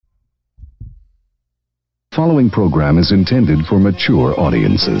following program is intended for mature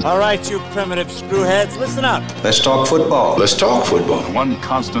audiences. All right, you primitive screwheads, listen up. Let's talk football. Let's talk football. One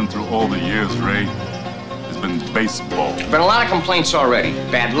constant through all the years, Ray, has been baseball. Been a lot of complaints already.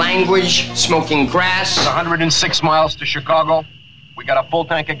 Bad language, smoking grass. 106 miles to Chicago. We got a full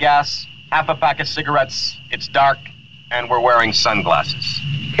tank of gas, half a pack of cigarettes. It's dark, and we're wearing sunglasses.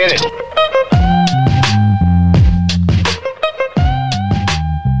 Hit it.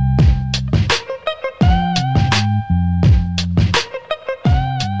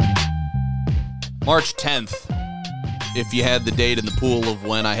 March 10th, if you had the date in the pool of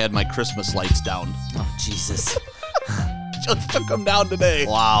when I had my Christmas lights down. Oh, Jesus. Just took them down today.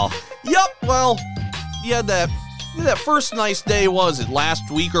 Wow. Yep, well, you had that first nice day, was it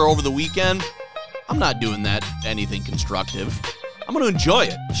last week or over the weekend? I'm not doing that anything constructive. I'm going to enjoy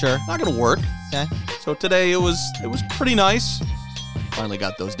it. Sure. Not going to work. Okay. So today it was pretty nice. Finally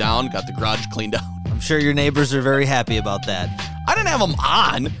got those down, got the garage cleaned out. I'm sure your neighbors are very happy about that. I didn't have them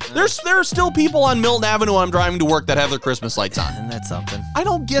on. There are still people on Milton Avenue I'm driving to work that have their Christmas lights on. Isn't that something? I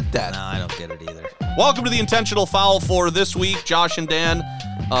don't get that. No, I don't get it either. Welcome to the Intentional Foul for this week. Josh and Dan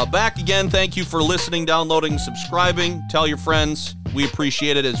back again. Thank you for listening, downloading, subscribing. Tell your friends. We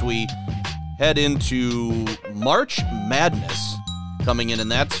appreciate it as we head into March Madness coming in,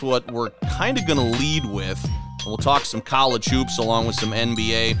 and that's what we're kind of going to lead with. We'll talk some college hoops along with some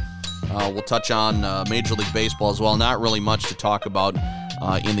NBA. We'll touch on Major League Baseball as well. Not really much to talk about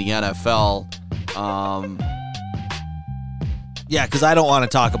in the NFL. Yeah, because I don't want to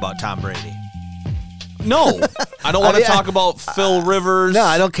talk about Tom Brady. No, I don't want to talk about Phil Rivers. No,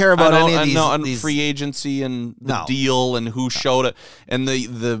 I don't care about any of these free agency and the deal and who showed it and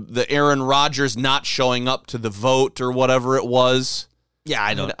the Aaron Rodgers not showing up to the vote or whatever it was. Yeah,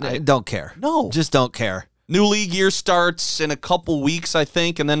 I don't care. No, just don't care. New league year starts in a couple weeks, I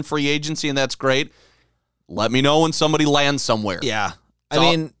think, and then free agency, and that's great. Let me know when somebody lands somewhere. Yeah,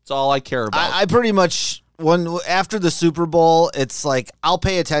 it's all I care about. I pretty much. After the Super Bowl, it's like I'll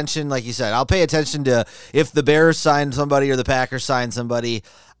pay attention, like you said. I'll pay attention to if the Bears sign somebody or the Packers sign somebody.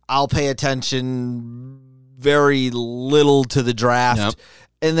 I'll pay attention very little to the draft. Yep.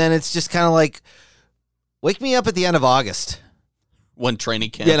 And then it's just kind of like, wake me up at the end of August. When training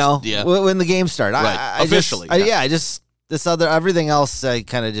camp. When the games start. Right. Officially. Everything else, I'm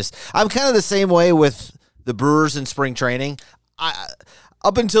kind of the same way with the Brewers in spring training.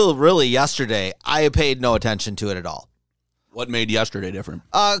 Up until really yesterday, I paid no attention to it at all. What made yesterday different?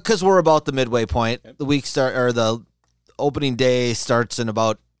 Because we're about the midway point. The the opening day starts in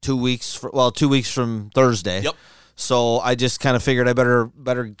about 2 weeks. 2 weeks from Thursday. Yep. So I just kind of figured I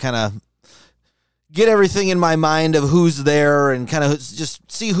better kind of get everything in my mind of who's there and kind of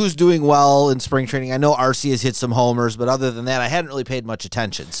just see who's doing well in spring training. I know RC has hit some homers, but other than that, I hadn't really paid much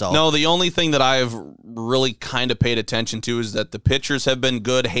attention. So no, the only thing that I've really kind of paid attention to is that the pitchers have been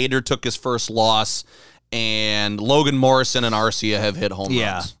good. Hader took his first loss, and Logan Morrison and Arcia have hit home runs.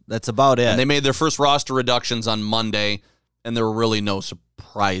 Yeah, that's about it. And they made their first roster reductions on Monday, and there were really no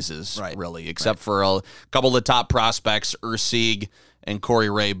surprises, really, except for a couple of the top prospects, Erceg and Corey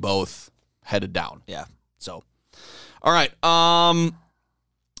Ray, both headed down. Yeah. So, all right.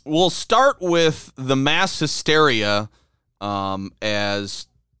 We'll start with the mass hysteria, as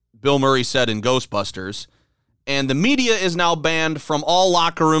Bill Murray said in Ghostbusters. And the media is now banned from all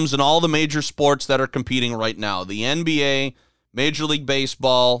locker rooms and all the major sports that are competing right now. The NBA, Major League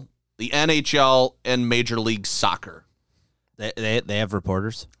Baseball, the NHL, and Major League Soccer. They have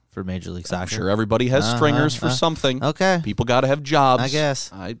reporters for Major League Soccer? I'm sure everybody has stringers for something. Okay. People got to have jobs. I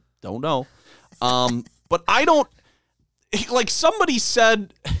guess. I don't know. But I don't, like somebody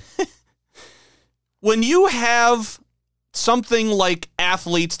said, when you have something like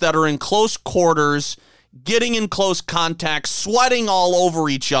athletes that are in close quarters, getting in close contact, sweating all over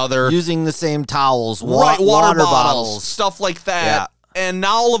each other. Using the same towels, water bottles, stuff like that. Yeah. And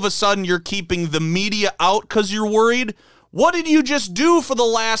now all of a sudden you're keeping the media out because you're worried. What did you just do for the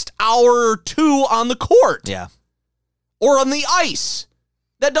last hour or two on the court? Yeah. Or on the ice?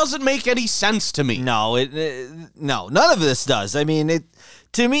 That doesn't make any sense to me. No, no, none of this does. I mean,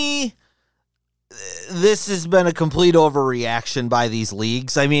 to me, this has been a complete overreaction by these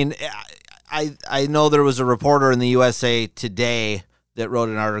leagues. I mean, I know there was a reporter in the USA Today that wrote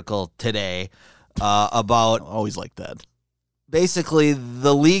an article today about... Always like that. Basically,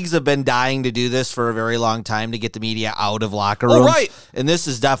 the leagues have been dying to do this for a very long time to get the media out of locker rooms. Oh, right. And this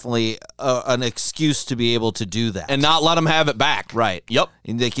is definitely an excuse to be able to do that. And not let them have it back. Right. Yep.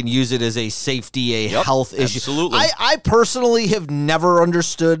 And they can use it as a safety, health issue. Absolutely. I personally have never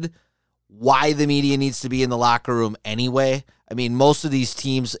understood why the media needs to be in the locker room anyway. I mean, most of these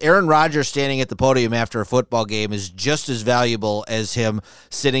teams, Aaron Rodgers standing at the podium after a football game is just as valuable as him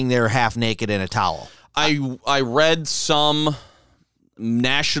sitting there half naked in a towel. I read some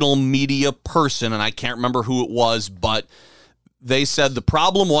national media person, and I can't remember who it was, but they said the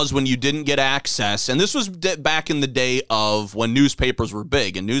problem was when you didn't get access, and this was back in the day of when newspapers were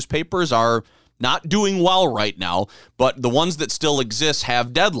big, and newspapers are not doing well right now, but the ones that still exist have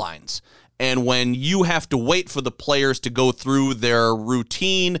deadlines. And when you have to wait for the players to go through their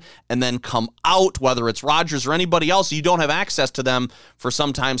routine and then come out, whether it's Rodgers or anybody else, you don't have access to them for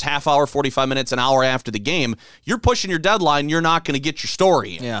sometimes half hour, 45 minutes, an hour after the game. You're pushing your deadline. You're not going to get your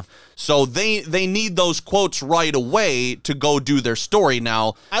story in. Yeah. So they need those quotes right away to go do their story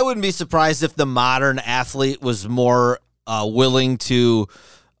now. I wouldn't be surprised if the modern athlete was more willing to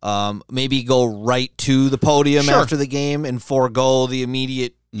maybe go right to the podium after the game and forego the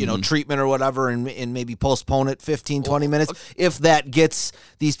immediate treatment or whatever and maybe postpone it 15, 20 minutes if that gets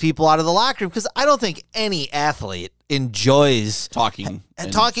these people out of the locker room. Because I don't think any athlete enjoys talking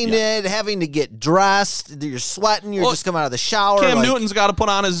to having to get dressed. You're sweating. You're just coming out of the shower. Cam Newton's got to put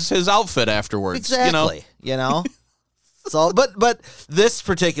on his outfit afterwards. Exactly. So, but this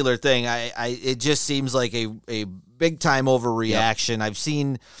particular thing, it just seems like a big time overreaction. Yep. I've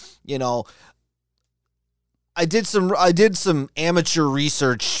seen, I did some amateur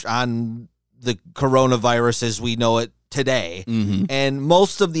research on the coronavirus as we know it today, and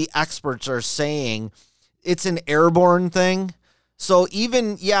most of the experts are saying it's an airborne thing. So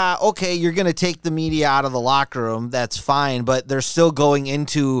even, you're going to take the media out of the locker room, that's fine, but they're still going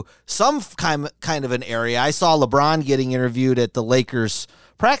into some kind of an area. I saw LeBron getting interviewed at the Lakers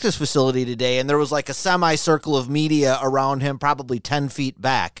practice facility today, and there was like a semicircle of media around him, probably 10 feet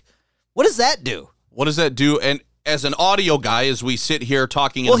back. What does that do? What does that do? And as an audio guy, as we sit here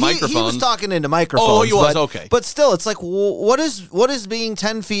talking into microphones. He was talking into microphones. Oh, he was, okay. But still, it's like, what is being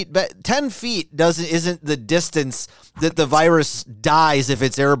 10 feet? 10 feet isn't the distance that the virus dies if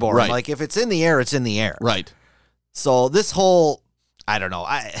it's airborne. Right. Like, if it's in the air, it's in the air. Right. So this whole, I don't know.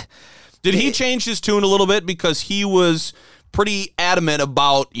 Did he change his tune a little bit? Because he was pretty adamant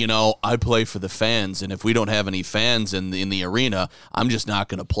about, I play for the fans, and if we don't have any fans in the arena, I'm just not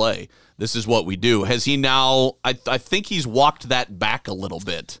going to play. This is what we do. Has he now? I think he's walked that back a little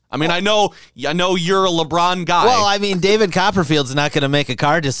bit. I mean, I know you're a LeBron guy. Well, I mean, David Copperfield's not going to make a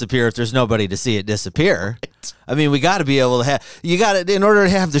car disappear if there's nobody to see it disappear. Right. I mean, we got to be able to have. In order to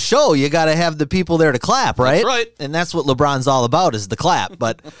have the show, you got to have the people there to clap, right? That's right. And that's what LeBron's all about, is the clap.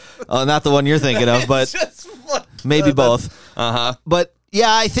 But not the one you're thinking of, but maybe both. But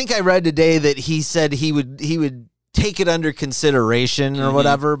yeah, I think I read today that he said he would take it under consideration or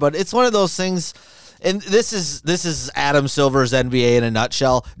whatever, but it's one of those things, and this is Adam Silver's NBA in a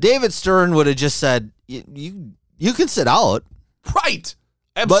nutshell. David Stern would have just said, you can sit out. Right.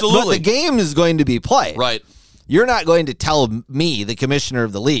 Absolutely. But the game is going to be played. Right. You're not going to tell me, the commissioner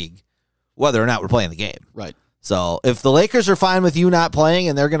of the league, whether or not we're playing the game. Right. So if the Lakers are fine with you not playing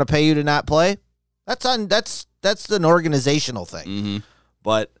and they're going to pay you to not play, that's an organizational thing.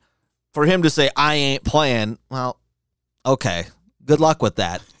 But for him to say, I ain't playing, well, okay, good luck with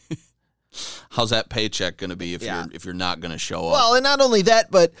that. How's that paycheck going to be if you're not going to show up? Well, and not only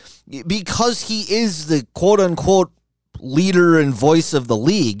that, but because he is the quote-unquote leader and voice of the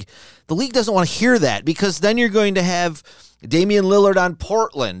league doesn't want to hear that, because then you're going to have Damian Lillard on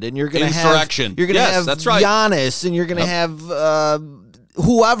Portland, and you're going to have that's right. Giannis, and you're going to have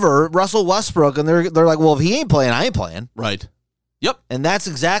whoever, Russell Westbrook, and they're like, well, if he ain't playing, I ain't playing. Right. Yep. And that's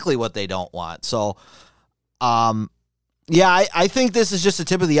exactly what they don't want. So, I think this is just the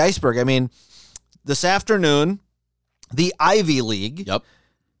tip of the iceberg. I mean, this afternoon, the Ivy League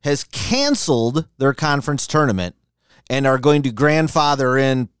has canceled their conference tournament and are going to grandfather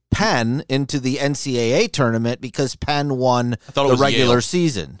in Penn into the NCAA tournament because Penn won the regular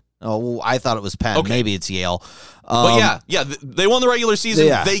season. Oh, I thought it was Penn. Okay. Maybe it's Yale. But they won the regular season.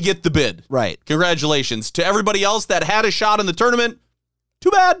 Yeah. They get the bid. Right. Congratulations. To everybody else that had a shot in the tournament,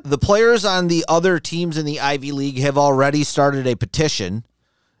 too bad. The players on the other teams in the Ivy League have already started a petition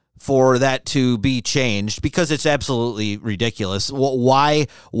for that to be changed, because it's absolutely ridiculous. Why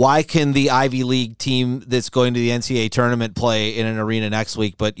can the Ivy League team that's going to the NCAA tournament play in an arena next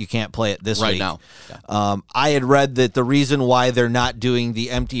week, but you can't play it this week? Right now. Yeah. I had read that the reason why they're not doing the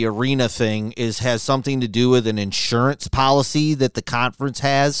empty arena thing has something to do with an insurance policy that the conference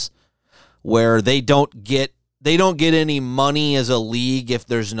has, where they don't get any money as a league if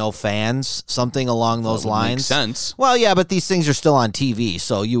there's no fans, something along those lines. Makes sense. Well, yeah, but these things are still on TV,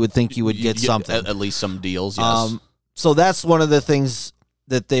 so you would think you would get something. At least some deals, yes. So that's one of the things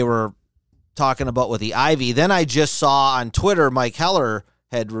that they were talking about with the Ivy. Then I just saw on Twitter, Mike Heller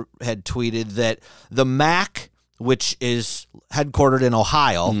had tweeted that the MAC, which is headquartered in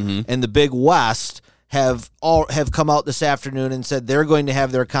Ohio, and the Big West have come out this afternoon and said they're going to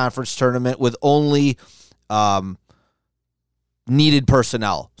have their conference tournament with only needed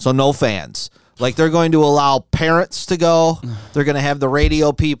personnel, so no fans. Like, they're going to allow parents to go. They're going to have the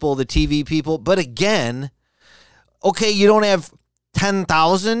radio people, the TV people. But again, okay, you don't have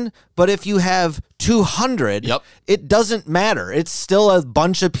 10,000, but if you have 200, it doesn't matter. It's still a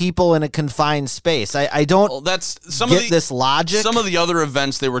bunch of people in a confined space. I don't get this logic. Some of the other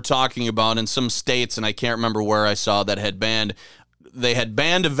events they were talking about in some states, and I can't remember where I saw that had banned, they had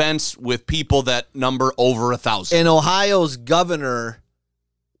banned events with people that number over 1,000. And Ohio's governor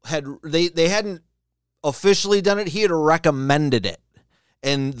they hadn't officially done it. He had recommended it.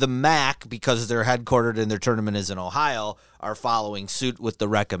 And the MAC, because they're headquartered and their tournament is in Ohio, are following suit with the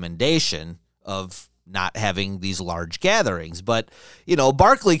recommendation of not having these large gatherings. But,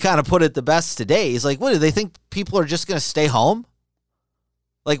 Barkley kind of put it the best today. He's like, what, do they think people are just going to stay home?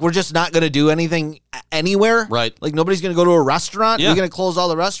 Like, we're just not going to do anything anywhere? Right. Like, nobody's going to go to a restaurant? Yeah. You're going to close all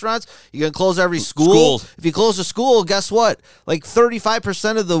the restaurants? You're going to close every school? Schools. If you close a school, guess what? Like,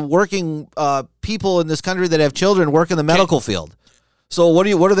 35% of the working people in this country that have children work in the medical field. So what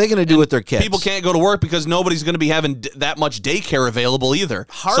are they going to do with their kids? People can't go to work because nobody's going to be having that much daycare available either.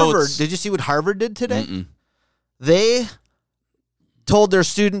 Harvard, did you see what Harvard did today? They told their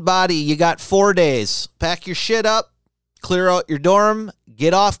student body, you got 4 days. Pack your shit up, clear out your dorm,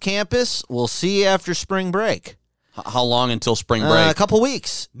 get off campus. We'll see you after spring break. How long until spring break? A couple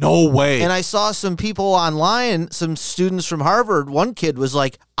weeks. No way. And I saw some people online, some students from Harvard. One kid was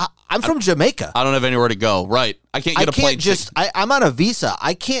like, I'm from Jamaica. I don't have anywhere to go. Right. I can't get a plane ticket. I'm on a visa.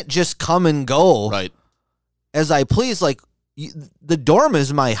 I can't just come and go as I please. Like, the dorm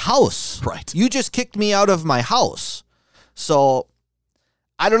is my house. Right. You just kicked me out of my house. So,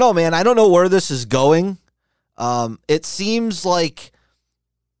 I don't know, man. I don't know where this is going. It seems like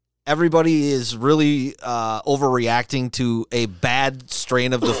everybody is really overreacting to a bad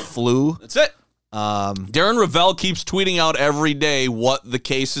strain of the flu. That's it. Darren Ravel keeps tweeting out every day what the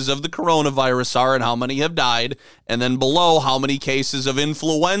cases of the coronavirus are and how many have died, and then below how many cases of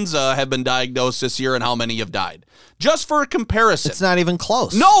influenza have been diagnosed this year and how many have died. Just for a comparison. It's not even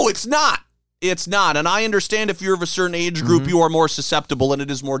close. No, it's not. It's not. And I understand if you're of a certain age group, you are more susceptible and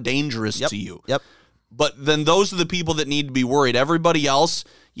it is more dangerous to you. Yep. But then those are the people that need to be worried. Everybody else,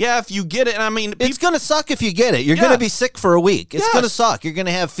 yeah, if you get it, I mean... It's going to suck if you get it. You're going to be sick for a week. It's going to suck. You're going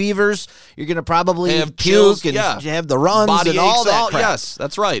to have fevers. You're going to probably have puke chills, and have the runs body and all aches, that crap. Yes,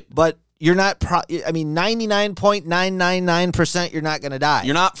 that's right. But you're not... 99.999% you're not going to die.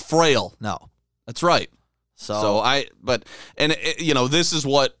 You're not frail. No. That's right.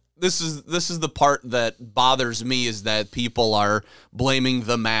 This is the part that bothers me, is that people are blaming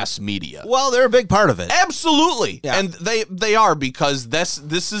the mass media. Well, they're a big part of it. Absolutely. Yeah. And they are, because this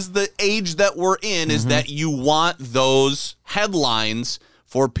is the age that we're in, is that you want those headlines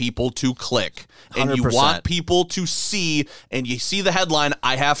for people to click. And 100%. you want people to see, and you see the headline,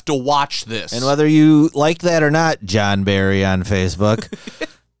 I have to watch this. And whether you like that or not, John Barry on Facebook,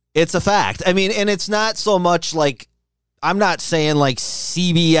 it's a fact. I mean, and it's not so much like, I'm not saying like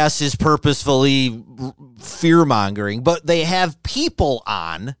CBS is purposefully fear-mongering, but they have people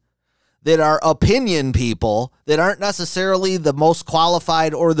on that are opinion people that aren't necessarily the most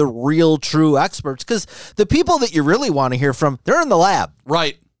qualified or the real true experts, because the people that you really want to hear from, they're in the lab.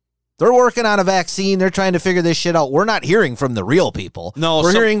 Right. They're working on a vaccine. They're trying to figure this shit out. We're not hearing from the real people. No,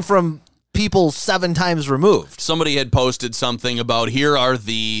 we're hearing from people 7 times removed. Somebody had posted something about, here are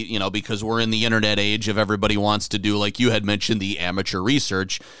the, because we're in the internet age of everybody wants to do, like you had mentioned, the amateur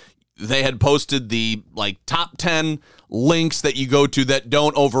research. They had posted the top 10 links that you go to that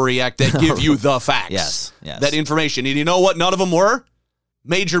don't overreact, that give you the facts. Yes. That information. And you know what? None of them were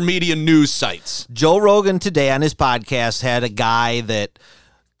major media news sites. Joe Rogan today on his podcast had a guy that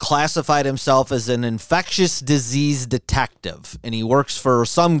classified himself as an infectious disease detective, and he works for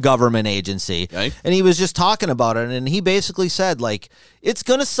some government agency. Okay. And he was just talking about it, and he basically said, it's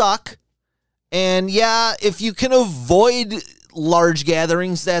going to suck. And yeah, if you can avoid large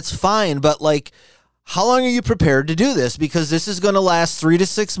gatherings, that's fine. But how long are you prepared to do this? Because this is going to last 3 to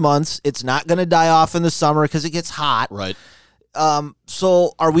 6 months. It's not going to die off in the summer because it gets hot. Right.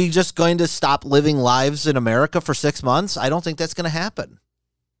 So are we just going to stop living lives in America for 6 months? I don't think that's going to happen.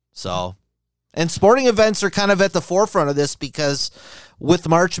 So, and sporting events are kind of at the forefront of this, because with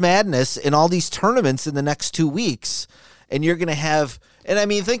March Madness and all these tournaments in the next 2 weeks, and you're going to have, and I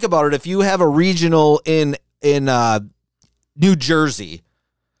mean, think about it. If you have a regional in New Jersey,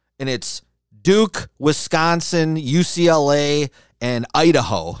 and it's Duke, Wisconsin, UCLA, and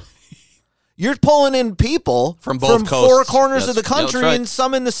Idaho. You're pulling in people from both four coasts. corners of the Yes, that's country right. and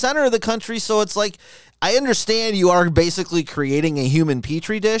some in the center of the country. So it's like, I understand you are basically creating a human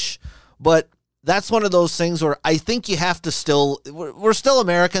petri dish, but that's one of those things where I think you have to still, we're still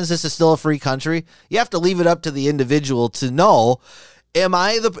Americans. This is still a free country. You have to leave it up to the individual to know,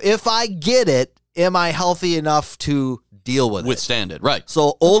 if I get it, am I healthy enough to deal with it? Withstand it, right.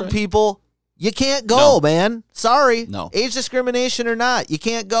 So old people, you can't go, man. Sorry. No. Age discrimination or not, you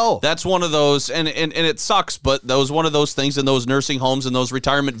can't go. That's one of those, and it sucks, but those one of those things in those nursing homes and those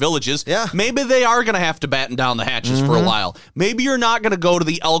retirement villages. Yeah. Maybe they are going to have to batten down the hatches for a while. Maybe you're not going to go to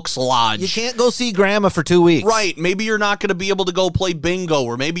the Elks Lodge. You can't go see grandma for 2 weeks. Right. Maybe you're not going to be able to go play bingo,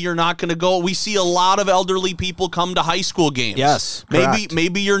 or maybe you're not going to go. We see a lot of elderly people come to high school games. Yes, correct.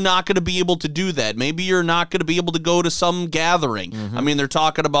 Maybe you're not going to be able to do that. Maybe you're not going to be able to go to some gathering. I mean, they're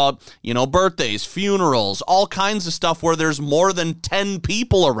talking about, birthdays, funerals, all kinds of stuff where there's more than 10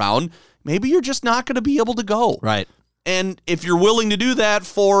 people around. Maybe you're just not going to be able to go. Right. And if you're willing to do that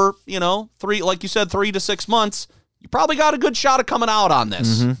for, 3 to 6 months, you probably got a good shot of coming out on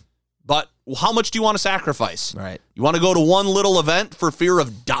this. But how much do you want to sacrifice? Right. You want to go to one little event for fear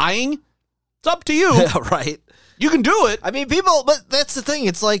of dying? It's up to you. Right. You can do it. I mean, but that's the thing.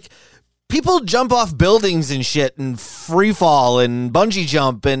 It's like people jump off buildings and shit and free fall and bungee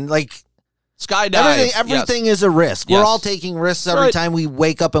jump and Skydive. Everything is a risk. Yes. We're all taking risks every time we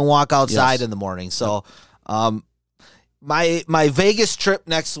wake up and walk outside in the morning. So, my Vegas trip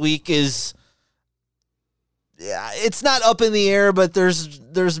next week is, it's not up in the air, but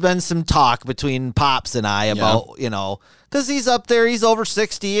there's been some talk between Pops and I about, because he's up there, he's over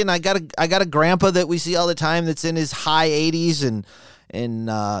 60, and I got a grandpa that we see all the time that's in his high 80s, and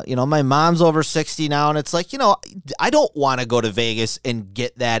my mom's over 60 now, and it's like, I don't want to go to Vegas and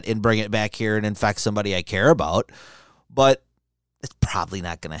get that and bring it back here and infect somebody I care about, but it's probably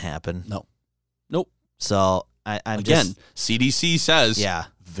not going to happen. No. Nope. So I'm CDC says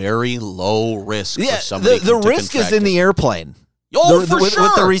very low risk for yeah, somebody the to risk is contract in it. the airplane. Oh, with sure.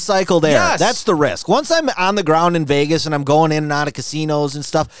 With the recycled air. Yes. That's the risk. Once I'm on the ground in Vegas and I'm going in and out of casinos and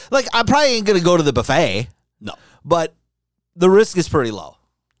stuff, I probably ain't going to go to the buffet. No. But the risk is pretty low.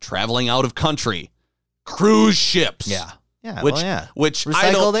 Traveling out of country. Cruise ships. Yeah. Yeah. Which recycled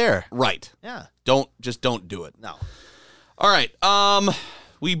I don't, air. Right. Yeah. Don't do it. No. All right.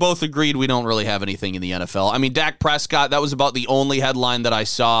 We both agreed we don't really have anything in the NFL. I mean, Dak Prescott, that was about the only headline that I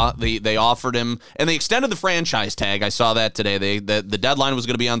saw. They offered him, and they extended the franchise tag. I saw that today. The deadline was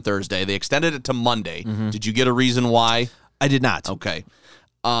going to be on Thursday. They extended it to Monday. Did you get a reason why? I did not. Okay.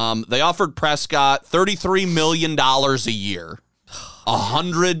 They offered Prescott $33 million a year,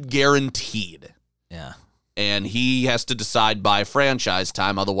 100 guaranteed. Yeah. And he has to decide by franchise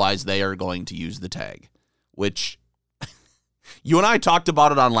time, otherwise they are going to use the tag, which you and I talked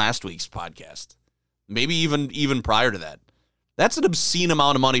about it on last week's podcast, maybe even prior to that. That's an obscene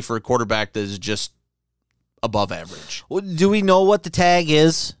amount of money for a quarterback that is just above average. Well, do we know what the tag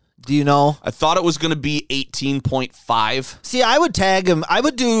is? Do you know? I thought it was going to be 18.5. See, I would tag him. I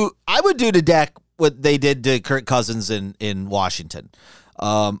would do to Dak what they did to Kirk Cousins in Washington.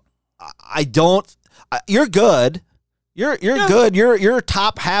 I don't. You're good. You're good. You're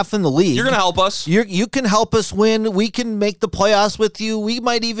top half in the league. You're going to help us. You can help us win. We can make the playoffs with you. We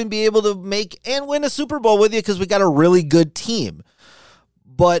might even be able to make and win a Super Bowl with you because we got a really good team.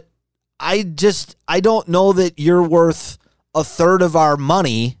 But I don't know that you're worth a third of our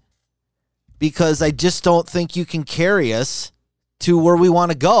money because I just don't think you can carry us to where we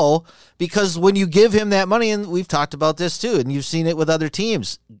want to go. Because when you give him that money, and we've talked about this too, and you've seen it with other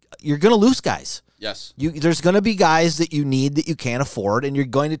teams, you're going to lose guys. Yes. There's going to be guys that you need that you can't afford, and you're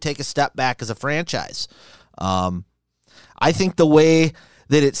going to take a step back as a franchise. I think the way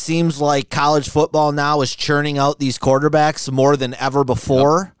that it seems like college football now is churning out these quarterbacks more than ever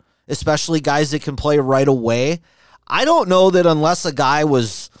before, especially guys that can play right away. I don't know that unless a guy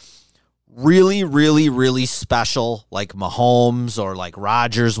was really, really, really special like Mahomes or like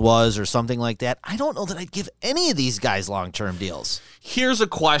Rodgers was or something like that, I don't know that I'd give any of these guys long-term deals. Here's a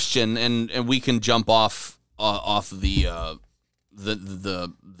question, and we can jump off the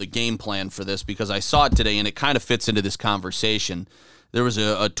game plan for this because I saw it today and it kind of fits into this conversation. There was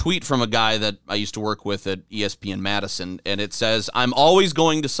a tweet from a guy that I used to work with at ESPN Madison, and it says, "I'm always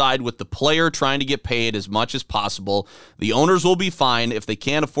going to side with the player trying to get paid as much as possible. The owners will be fine. If they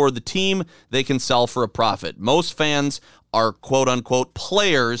can't afford the team, they can sell for a profit. Most fans are quote-unquote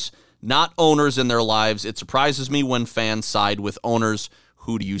players, not owners in their lives. It surprises me when fans side with owners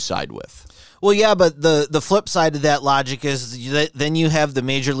who do you side with? Well, yeah, but the flip side of that logic is that then you have the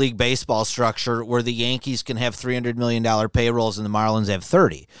Major League Baseball structure where the Yankees can have $300 million payrolls and the Marlins have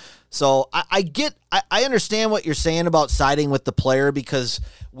 30. So I understand what you're saying about siding with the player, because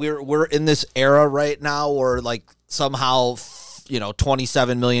we're in this era right now where like somehow,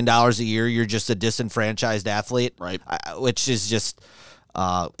 $27 million a year, you're just a disenfranchised athlete, right? Which is just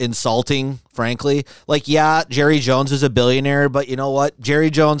insulting, frankly. Like, yeah, Jerry Jones is a billionaire, but you know what? Jerry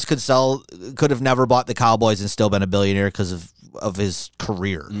Jones could have never bought the Cowboys and still been a billionaire because of his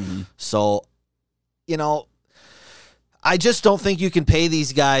career. Mm-hmm. So, I just don't think you can pay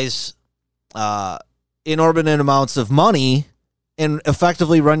these guys inordinate amounts of money and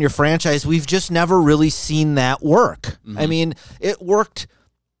effectively run your franchise. We've just never really seen that work. Mm-hmm. I mean, it worked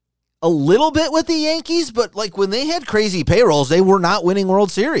a little bit with the Yankees, but like when they had crazy payrolls, they were not winning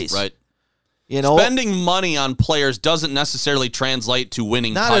World Series. Right. Spending money on players doesn't necessarily translate to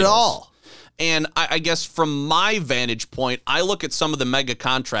winning titles. Not at all. And I guess from my vantage point, I look at some of the mega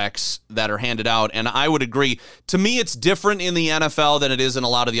contracts that are handed out, and I would agree. To me, it's different in the NFL than it is in a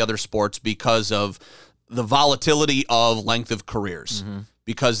lot of the other sports because of the volatility of length of careers. Mm-hmm.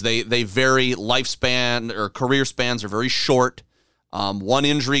 Because they vary, lifespan or career spans are very short. One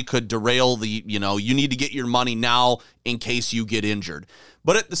injury could derail you need to get your money now in case you get injured.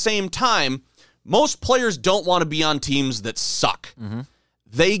 But at the same time, most players don't want to be on teams that suck. Mm-hmm.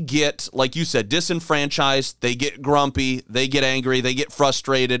 They get, like you said, disenfranchised, they get grumpy, they get angry, they get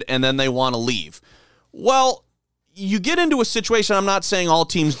frustrated, and then they want to leave. Well, you get into a situation, I'm not saying all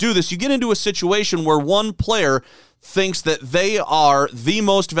teams do this, you get into a situation where one player thinks that they are the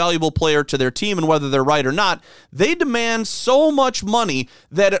most valuable player to their team, and whether they're right or not, they demand so much money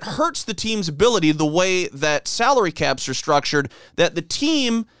that it hurts the team's ability, the way that salary caps are structured, that the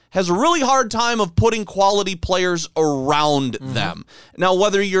team has a really hard time of putting quality players around them. Now,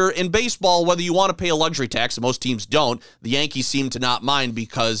 whether you're in baseball, whether you want to pay a luxury tax, and most teams don't, the Yankees seem to not mind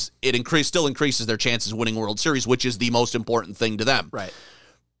because it still increases their chances of winning World Series, which is the most important thing to them. Right.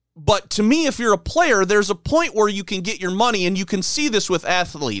 But to me, if you're a player, there's a point where you can get your money, and you can see this with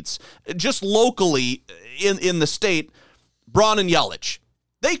athletes. Just locally in the state, Braun and Yelich,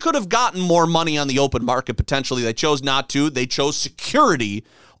 they could have gotten more money on the open market potentially. They chose not to. They chose security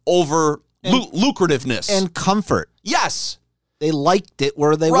over lucrativeness. And comfort. Yes. They liked it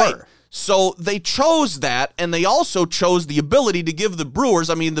where they were. So they chose that, and they also chose the ability to give the Brewers,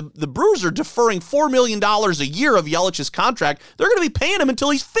 I mean, the Brewers are deferring $4 million a year of Yelich's contract. They're going to be paying him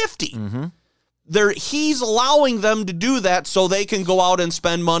until he's 50. Mm-hmm. He's allowing them to do that so they can go out and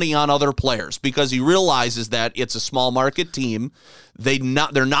spend money on other players, because he realizes that it's a small market team. They're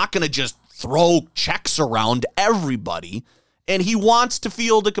not going to just throw checks around everybody. And he wants to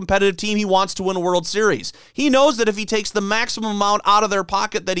field a competitive team. He wants to win a World Series. He knows that if he takes the maximum amount out of their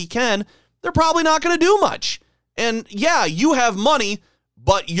pocket that he can, they're probably not going to do much. And yeah, you have money,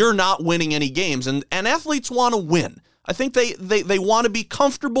 but you're not winning any games. And athletes want to win. I think they want to be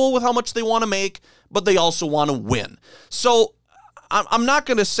comfortable with how much they want to make, but they also want to win. So I'm not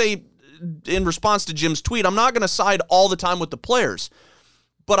going to say, in response to Jim's tweet, I'm not going to side all the time with the players.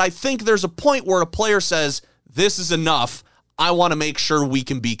 But I think there's a point where a player says, this is enough. I want to make sure we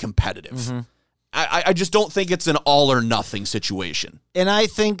can be competitive. Mm-hmm. I just don't think it's an all or nothing situation. And I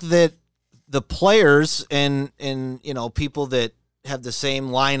think that the players and people that have the same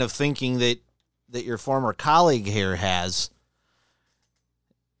line of thinking that your former colleague here has,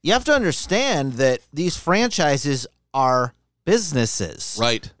 you have to understand that these franchises are businesses.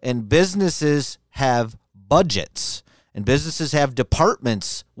 Right. And businesses have budgets. And businesses have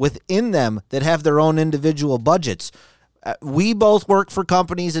departments within them that have their own individual budgets. We both work for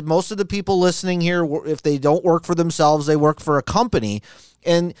companies, and most of the people listening here, if they don't work for themselves, they work for a company.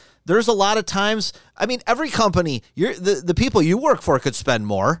 And there's a lot of times, I mean, every company, the people you work for could spend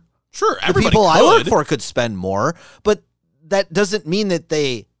more. Sure, everybody the people I work for could spend more, but that doesn't mean that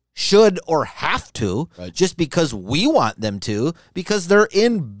they should or have to, just because we want them to, because they're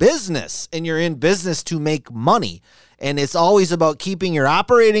in business, and you're in business to make money. And it's always about keeping your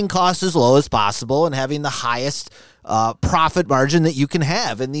operating costs as low as possible and having the highest profit margin that you can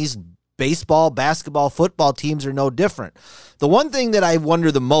have. And these baseball, basketball, football teams are no different. The one thing that I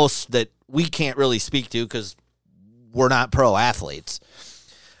wonder the most that we can't really speak to because we're not pro athletes,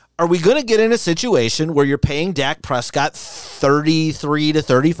 are we going to get in a situation where you're paying Dak Prescott $33 to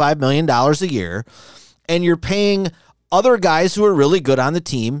 $35 million a year, and you're paying other guys who are really good on the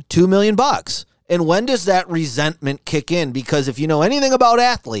team $2 million? And when does that resentment kick in? Because if you know anything about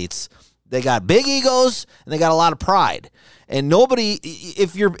athletes, They got big egos and they got a lot of pride. And nobody,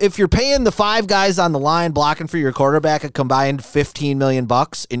 if you're paying the 5 guys on the line blocking for your quarterback a combined $15 million,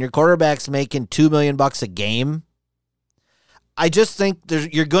 and your quarterback's making $2 million a game, I just think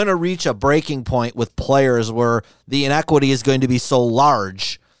you're going to reach a breaking point with players where the inequity is going to be so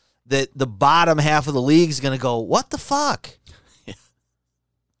large that the bottom half of the league is going to go, what the fuck?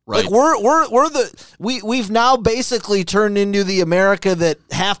 Right. Like we've now basically turned into the America that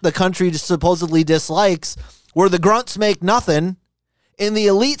half the country supposedly dislikes, where the grunts make nothing and the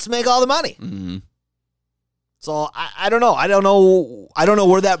elites make all the money. Mm-hmm. So I don't know. I don't know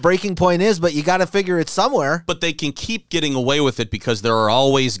where that breaking point is, but you got to figure it's somewhere. But they can keep getting away with it because there are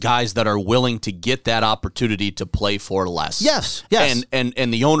always guys that are willing to get that opportunity to play for less. Yes.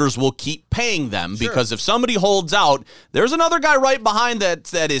 And the owners will keep paying them because if somebody holds out, there's another guy right behind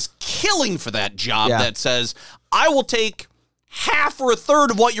that is killing for that job that says, I will take half or a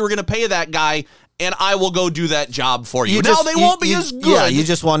third of what you were going to pay that guy, and I will go do that job for you. Now, they won't be as good. Yeah, you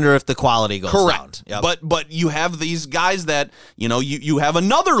just wonder if the quality goes down. Correct. Yep. But you have these guys that, you have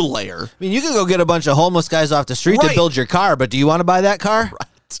another layer. I mean, you can go get a bunch of homeless guys off the street to build your car, but do you want to buy that car?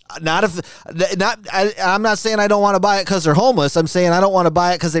 Right. I'm not saying I don't want to buy it because they're homeless. I'm saying I don't want to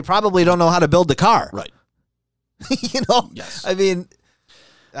buy it because they probably don't know how to build the car. Right. Yes. I mean,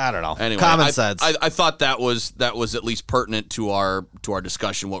 I don't know. Anyway, common sense. I thought that was at least pertinent to our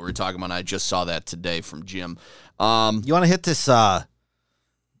discussion, what we were talking about. I just saw that today from Jim. You want to hit this Giannis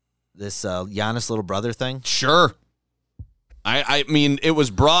little brother thing? Sure. I mean, it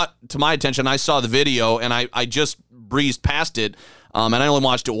was brought to my attention. I saw the video, and I just breezed past it, and I only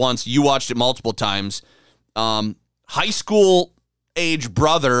watched it once. You watched it multiple times. High school age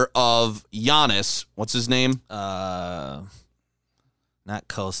brother of Giannis. What's his name? Not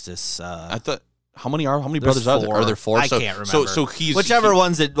Kostas. I thought, how many brothers are there? Are there 4? I can't remember. So he's whichever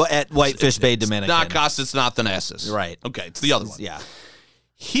one's at Whitefish Bay Dominican. Not Kostas, not Thanasis. Right. Okay, it's the other one. Yeah.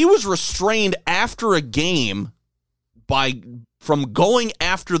 He was restrained after a game from going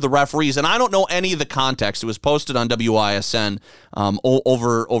after the referees, and I don't know any of the context. It was posted on WISN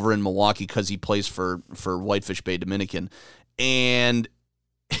over in Milwaukee because he plays for Whitefish Bay Dominican, and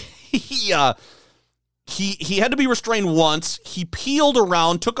he had to be restrained once. He peeled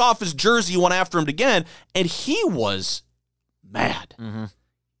around, took off his jersey, went after him again, and he was mad. Mm-hmm.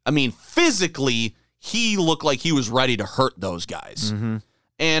 I mean, physically, he looked like he was ready to hurt those guys. Mm-hmm.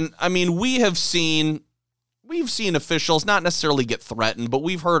 And I mean, we've seen officials not necessarily get threatened, but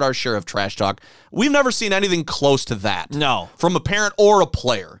we've heard our share of trash talk. We've never seen anything close to that. No. From a parent or a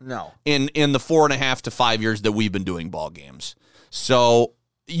player. No. In the 4.5 to 5 years that we've been doing ball games. So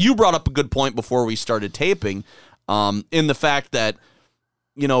you brought up a good point before we started taping, in the fact that,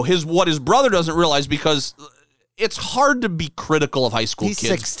 what his brother doesn't realize, because it's hard to be critical of high school He's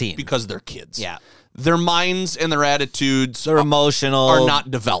kids 16. because they're kids. Yeah. Their minds and their attitudes They're emotional. are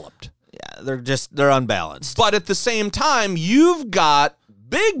not developed. Yeah, they're unbalanced. But at the same time, you've got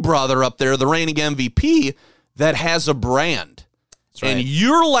Big Brother up there, the reigning MVP, that has a brand. That's right. And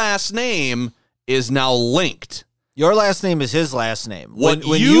your last name is now linked. Your last name is his last name. When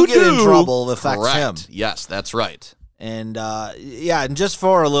you get in do, trouble, it affects him. correct. Yes, that's right. And, and just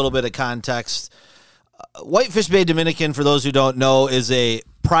for a little bit of context, Whitefish Bay Dominican, for those who don't know, is a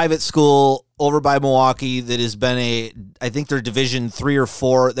private school over by Milwaukee that has been I think they're Division 3 or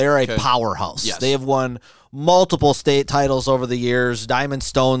 4. They're a powerhouse. Yes. They have won multiple state titles over the years. Diamond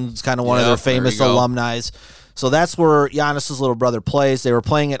Stone's kind of one of their famous alumni. So that's where Giannis's little brother plays. They were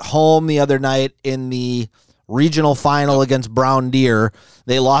playing at home the other night in the regional final against Brown Deer.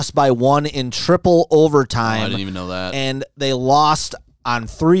 They lost by 1 in triple overtime. I didn't even know that. And they lost on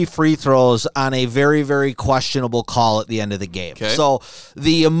 3 free throws on a very, very questionable call at the end of the game. Okay. So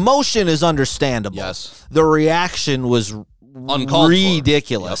the emotion is understandable. Yes. The reaction was Uncalled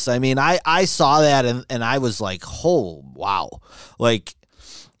ridiculous. for. Yep. I mean, I saw that and I was like, oh, wow. Like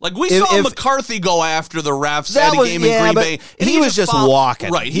we saw McCarthy go after the refs at a was, game in Green Bay. And he was just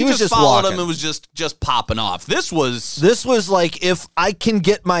walking. Right. He was just followed walking. him and was just popping off. This was like, if I can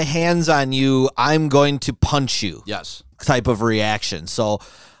get my hands on you, I'm going to punch you. Yes. Type of reaction. So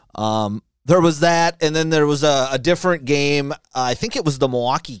there was that, and then there was a different game. I think it was the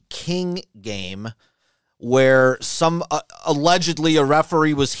Milwaukee King game where allegedly a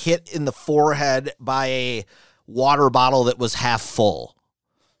referee was hit in the forehead by a water bottle that was half full.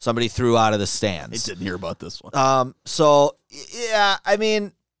 Somebody threw out of the stands. I didn't hear about this one. So yeah, I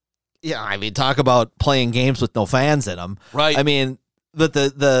mean, talk about playing games with no fans in them. Right. I mean, but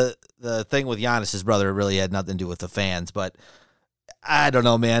the thing with Giannis's brother really had nothing to do with the fans, but I don't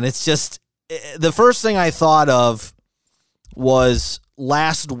know, man. It's just the first thing I thought of was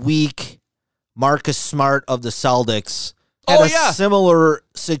last week Marcus Smart of the Celtics had a similar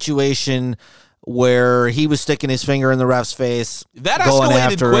situation where he was sticking his finger in the ref's face. That going escalated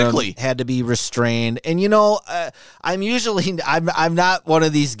after quickly. Him, had to be restrained. And, I'm not one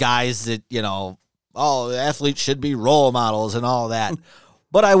of these guys that, athletes should be role models and all that.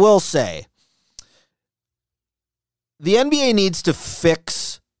 But I will say, the NBA needs to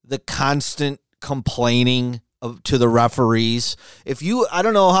fix the constant complaining to the referees. I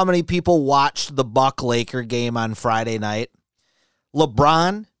don't know how many people watched the Buck-Laker game on Friday night.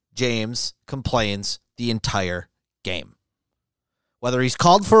 LeBron James complains the entire game. Whether he's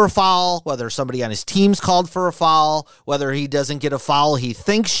called for a foul, whether somebody on his team's called for a foul, whether he doesn't get a foul he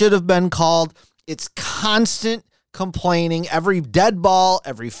thinks should have been called, it's constant complaining. Every dead ball,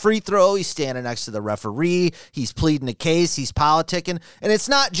 every free throw, he's standing next to the referee. He's pleading a case. He's politicking. And it's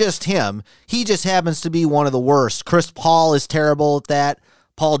not just him. He just happens to be one of the worst. Chris Paul is terrible at that.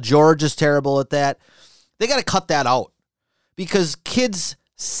 Paul George is terrible at that. They got to cut that out because kids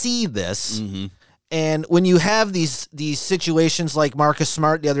see this. Mm-hmm. And when you have these situations like Marcus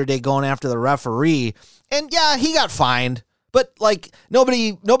Smart the other day going after the referee, and yeah, he got fined. But,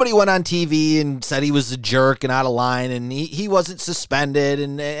 nobody went on TV and said he was a jerk and out of line, and he wasn't suspended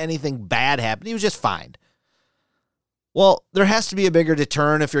and anything bad happened. He was just fined. Well, there has to be a bigger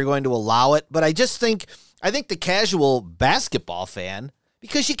deterrent if you're going to allow it. But I think the casual basketball fan,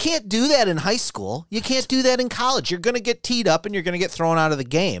 because you can't do that in high school. You can't do that in college. You're going to get teed up and you're going to get thrown out of the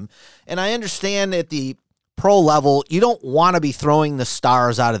game. And I understand at the pro level, you don't want to be throwing the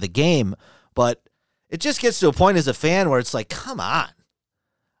stars out of the game, but it just gets to a point as a fan where it's like, come on.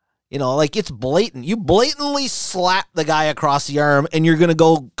 It's blatant. You blatantly slap the guy across the arm and you're going to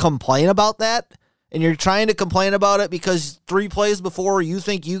go complain about that? And you're trying to complain about it because 3 plays before you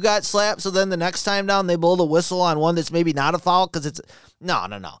think you got slapped, so then the next time down they blow the whistle on one that's maybe not a foul because it's... No.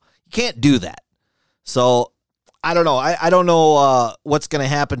 You can't do that. So, I don't know. I don't know what's going to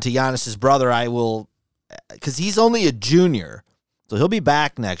happen to Giannis's brother. I will... Because he's only a junior, so he'll be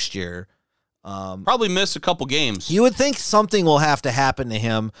back next year. Probably miss a couple games. You would think something will have to happen to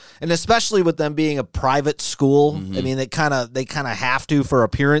him, and especially with them being a private school. Mm-hmm. I mean, they kind of have to for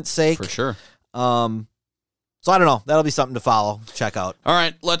appearance sake. For sure. So I don't know. That'll be something to follow. Check out. All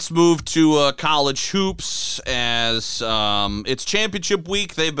right, let's move to college hoops as it's championship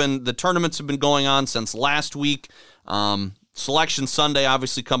week. The tournaments have been going on since last week. Selection Sunday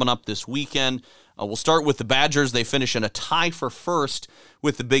obviously coming up this weekend. We'll start with the Badgers. They finish in a tie for first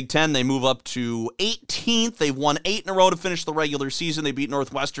with the Big Ten. They move up to 18th. They've won 8 in a row to finish the regular season. They beat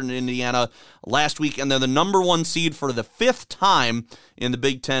Northwestern and Indiana last week, and they're the number 1 seed for the 5th time in the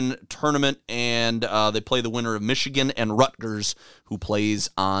Big Ten tournament, and they play the winner of Michigan and Rutgers, who plays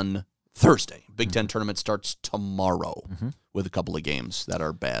on Thursday. Big Ten tournament starts tomorrow with a couple of games that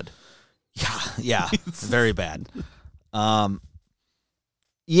are bad. Yeah, very bad.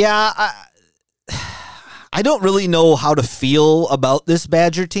 I don't really know how to feel about this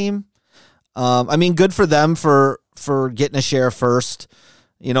Badger team. I mean, good for them for getting a share first.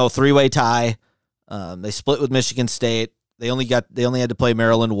 3-way tie. They split with Michigan State. They only had to play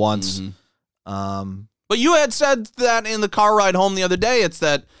Maryland once. Mm-hmm. But you had said that in the car ride home the other day. It's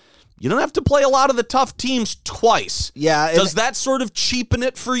that you don't have to play a lot of the tough teams twice. Yeah. Does that sort of cheapen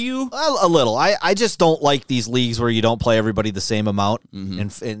it for you? A little. I just don't like these leagues where you don't play everybody the same amount.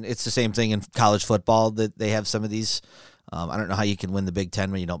 Mm-hmm. And it's the same thing in college football that they have some of these. I don't know how you can win the Big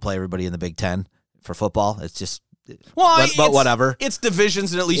Ten when you don't play everybody in the Big Ten for football. It's just, but whatever. It's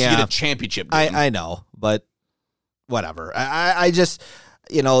divisions, and at least you get a championship game. I know, but whatever. I just...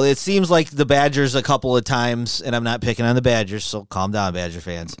 it seems like the Badgers a couple of times, and I'm not picking on the Badgers, so calm down, Badger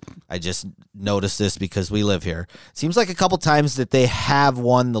fans. I just noticed this because we live here. It seems like a couple times that they have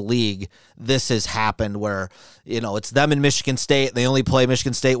won the league, this has happened where, it's them in Michigan State. They only play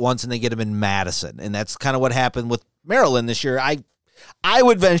Michigan State once, and they get them in Madison. And that's kind of what happened with Maryland this year. I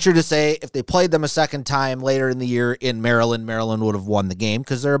would venture to say if they played them a second time later in the year in Maryland would have won the game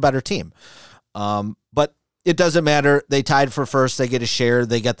because they're a better team. But it doesn't matter. They tied for first. They get a share.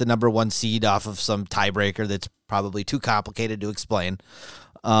 They get the number 1 seed off of some tiebreaker that's probably too complicated to explain.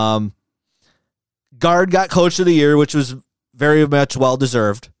 Guard got Coach of the Year, which was very much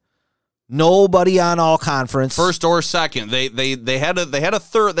well-deserved. Nobody on all conference. First or second. They had a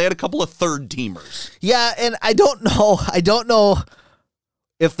third. They had a couple of third teamers. Yeah, and I don't know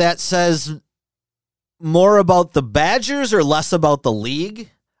if that says more about the Badgers or less about the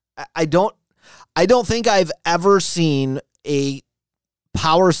league. I don't think I've ever seen a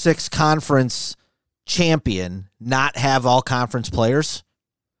Power 6 conference champion not have all conference players.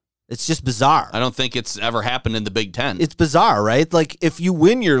 It's just bizarre. I don't think it's ever happened in the Big Ten. It's bizarre, right? Like, if you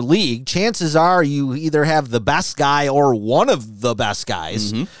win your league, chances are you either have the best guy or one of the best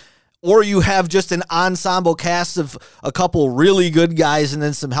guys, or you have just an ensemble cast of a couple really good guys and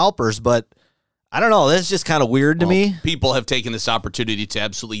then some helpers. But I don't know. That's just kind of weird to me. People have taken this opportunity to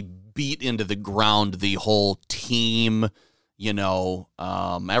absolutely beat into the ground the whole team.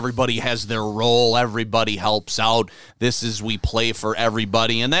 Everybody has their role. Everybody helps out. We play for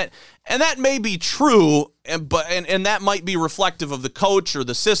everybody. And that may be true, and that might be reflective of the coach or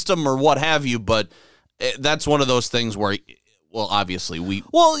the system or what have you, but that's one of those things where, well, obviously we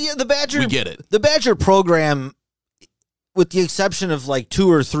get it. The Badger program, with the exception of like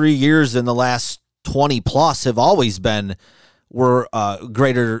 2 or 3 years in the last 20 plus, have always been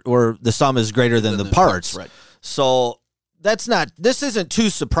greater, or the sum is greater than the parts. Right. So this isn't too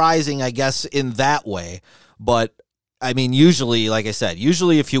surprising, I guess, in that way. But I mean, usually, like I said,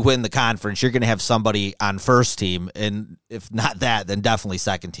 if you win the conference, you're going to have somebody on first team, and if not that, then definitely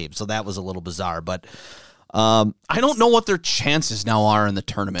second team. So that was a little bizarre, but I don't know what their chances now are in the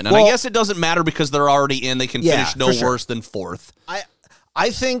tournament. And I guess it doesn't matter because they're already in. They can finish no worse than fourth.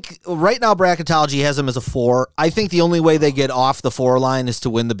 I think right now bracketology has them as a 4. I think the only way they get off the 4 line is to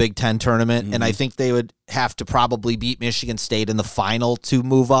win the Big Ten tournament, and I think they would have to probably beat Michigan State in the final to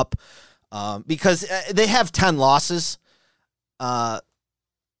move up, because they have 10 losses. And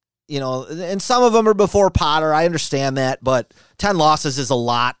some of them are before Potter. I understand that, but 10 losses is a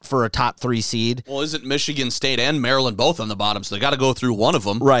lot for a top 3 seed. Well, isn't Michigan State and Maryland both on the bottom, so they got to go through one of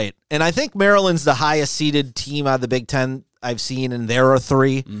them. Right, and I think Maryland's the highest seeded team out of the Big Ten I've seen, and there are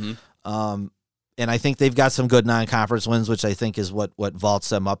 3. And I think they've got some good non-conference wins, which I think is what vaults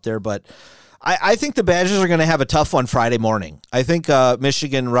them up there. But I think the Badgers are going to have a tough one Friday morning. I think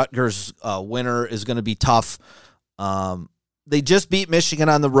Michigan-Rutgers winner is going to be tough. They just beat Michigan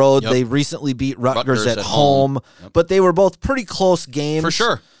on the road. Yep. They recently beat Rutgers at home. Yep. But they were both pretty close games. For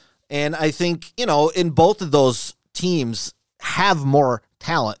sure. And I think, in both of those teams have more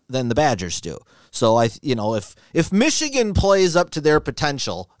talent than the Badgers do. So if Michigan plays up to their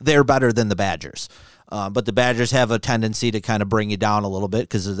potential, they're better than the Badgers. But the Badgers have a tendency to kind of bring you down a little bit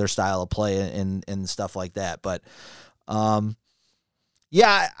because of their style of play and stuff like that. But I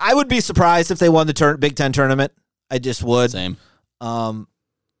would be surprised if they won the Big Ten tournament. I just would. Same.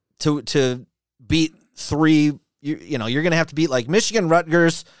 To beat 3, you're going to have to beat like Michigan,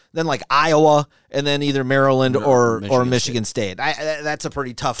 Rutgers, then like Iowa, and then either Maryland or Michigan State. That's a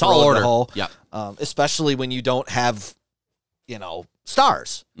pretty tough road to hoe. Yeah. Especially when you don't have,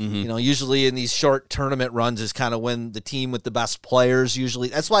 stars. Usually in these short tournament runs is kind of when the team with the best players usually.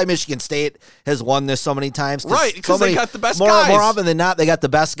 That's why Michigan State has won this so many times. Right, because they got the best guys. More often than not, they got the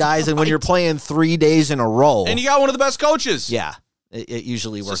best guys, and when you're playing 3 days in a row. And you got one of the best coaches. Yeah, it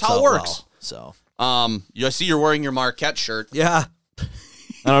usually works. That's how it works. Well, so. I see you're wearing your Marquette shirt. Yeah.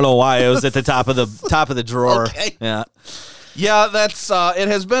 I don't know why it was at the top of the drawer. Okay. Yeah, that's it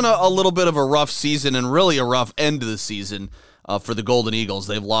has been a little bit of a rough season and really a rough end to the season for the Golden Eagles.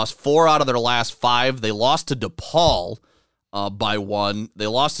 They've lost 4 out of their last 5. They lost to DePaul by 1. They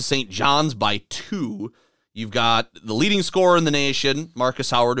lost to St. John's by 2. You've got the leading scorer in the nation,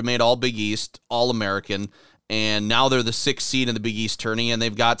 Marcus Howard, who made All Big East, All-American. And now they're the 6th seed in the Big East tourney, and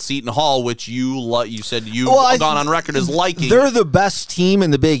they've got Seton Hall, which you said you've gone on record as liking. They're the best team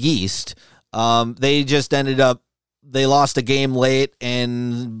in the Big East. They just they lost a game late,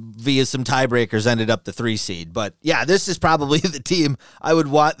 and via some tiebreakers ended up the 3 seed. But yeah, this is probably the team I would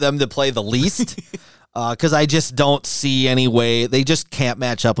want them to play the least, because I just don't see any way. They just can't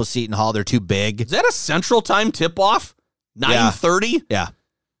match up with Seton Hall. They're too big. Is that a Central Time tip-off? 9:30? Yeah.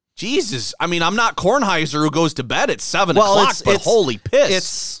 Jesus, I mean, I'm not Kornheiser who goes to bed at 7 o'clock, but holy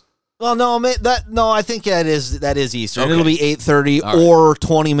piss! I think that is Eastern. Okay. It'll be 8:30 or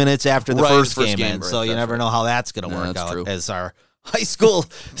 20 minutes after the first game ends. So you never know how that's going to work out, true. as our high school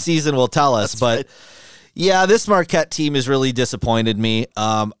season will tell us. But yeah, this Marquette team has really disappointed me.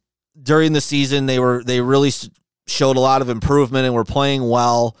 During the season, they really showed a lot of improvement and were playing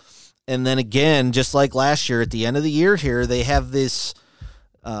well. And then again, just like last year, at the end of the year here, they have this.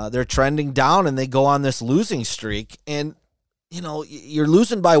 They're trending down, and they go on this losing streak. And, you're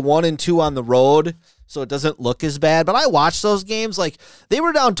losing by 1 and 2 on the road, so it doesn't look as bad. But I watched those games. Like, they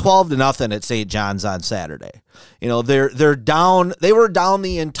were down 12-0 at St. John's on Saturday. They're down. They were down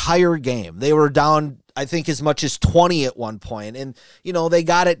the entire game. They were down, I think, as much as 20 at one point. And, they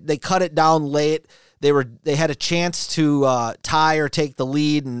got it. They cut it down late. They had a chance to tie or take the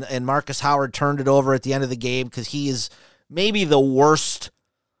lead, and Marcus Howard turned it over at the end of the game because he is maybe the worst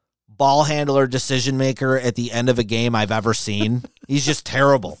ball handler decision maker at the end of a game I've ever seen. He's just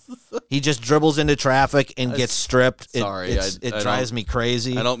terrible. He just dribbles into traffic and gets stripped. Sorry, it drives me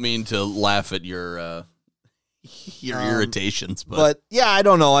crazy. I don't mean to laugh at your irritations, but yeah, I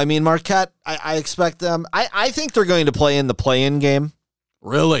don't know. I mean, Marquette, I expect them. I think they're going to play in the play-in game.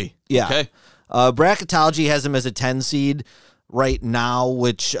 Really? Yeah. Okay. Bracketology has them as a 10 seed right now,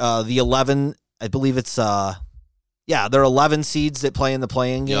 which the 11, I believe it's they're 11 seeds that play in the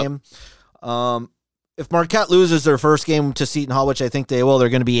play-in game. If Marquette loses their first game to Seton Hall, which I think they will, they're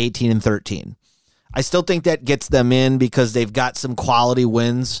going to be 18-13. I still think that gets them in because they've got some quality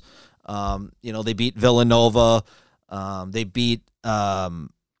wins. They beat Villanova. They beat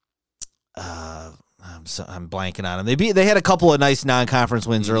I'm blanking on them. They had a couple of nice non-conference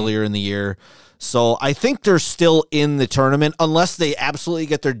wins earlier in the year. So I think they're still in the tournament unless they absolutely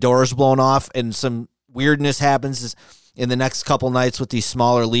get their doors blown off and some weirdness happens in the next couple nights with these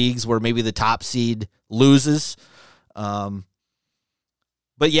smaller leagues where maybe the top seed loses. But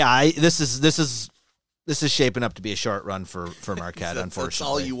yeah, this is shaping up to be a short run for Marquette, unfortunately. That's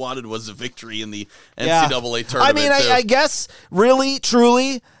all you wanted was a victory in the NCAA tournament. I mean, I guess really,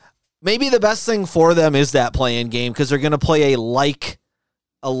 truly, maybe the best thing for them is that play-in game because they're going to play a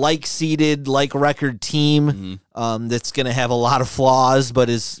like-seeded, like-record team that's going to have a lot of flaws but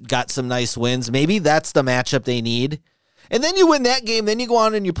has got some nice wins. Maybe that's the matchup they need. And then you win that game, then you go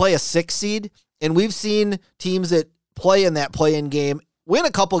on and you play a 6 seed, and we've seen teams that play in that play-in game win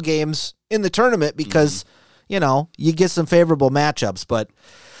a couple games in the tournament because, you get some favorable matchups. But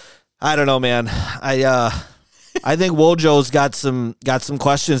I don't know, man. I think Wojo's got some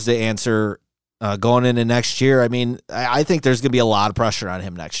questions to answer going into next year. I mean, I think there's going to be a lot of pressure on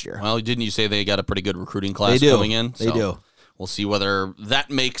him next year. Well, didn't you say they got a pretty good recruiting class coming in? They do. We'll see whether that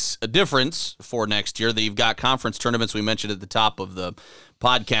makes a difference for next year. They've got conference tournaments we mentioned at the top of the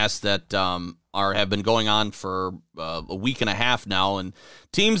podcast that have been going on for a week and a half now, and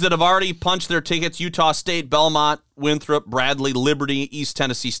teams that have already punched their tickets: Utah State, Belmont, Winthrop, Bradley, Liberty, East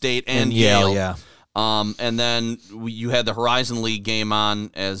Tennessee State, and Yale. Yeah. And then you had the Horizon League game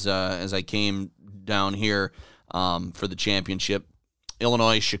on as I came down here for the championship.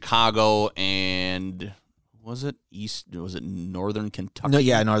 Illinois, Chicago, and was it Northern Kentucky? No,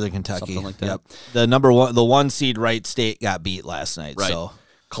 yeah, Northern Kentucky. Something like that. Yep. The one seed Wright State got beat last night. Right. So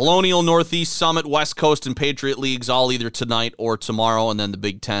Colonial, Northeast, Summit, West Coast, and Patriot Leagues all either tonight or tomorrow, and then the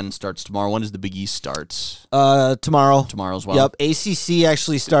Big Ten starts tomorrow. When does the Big East starts? Tomorrow. Tomorrow as well. Yep. ACC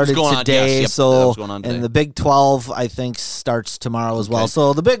actually started today. Yes, that was going on today. And the Big 12 I think starts tomorrow as well.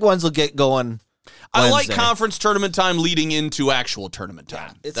 So the big ones will get going I like Wednesday. conference tournament time leading into actual tournament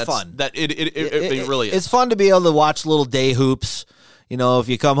time. It's fun. It really is. It's fun to be able to watch little day hoops. If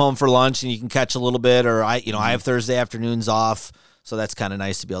you come home for lunch and you can catch a little bit, or I have Thursday afternoons off, so that's kind of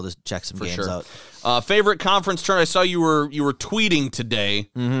nice to be able to check some games out. Favorite conference tournament? I saw you were tweeting today.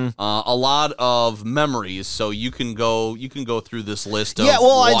 A lot of memories, so you can go through this list of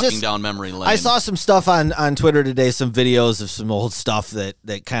walking down memory lane. I saw some stuff on Twitter today, some videos of some old stuff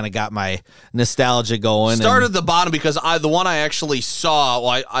that kind of got my nostalgia going. Started at the bottom because the one I actually saw.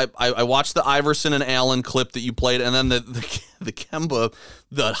 Well, I watched the Iverson and Allen clip that you played, and then the Kemba,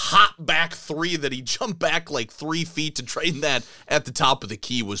 the hop back three that he jumped back like 3 feet to train that at the top of the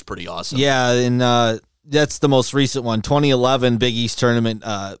key was pretty awesome. Yeah, and that's the most recent one, 2011 Big East tournament.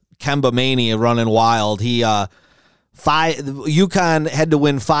 Kemba Mania running wild. He UConn had to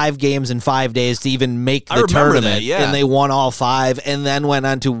win 5 games in 5 days to even make the tournament, and they won all 5, and then went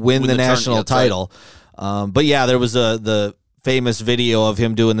on to win the national title. Right. But yeah, there was the famous video of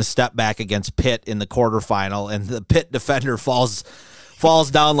him doing the step back against Pitt in the quarterfinal, and the Pitt defender falls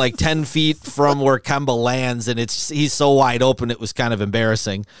down like 10 feet from where Kemba lands, and he's so wide open it was kind of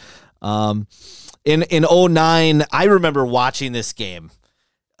embarrassing. In 2009, I remember watching this game.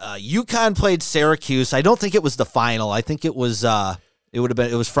 UConn played Syracuse. I don't think it was the final. I think it was it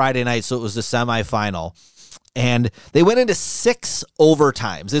was Friday night, so it was the semifinal. And they went into 6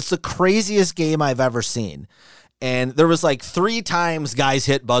 overtimes. It's the craziest game I've ever seen. And there was like 3 times guys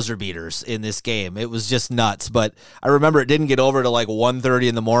hit buzzer beaters in this game. It was just nuts. But I remember it didn't get over to like 1:30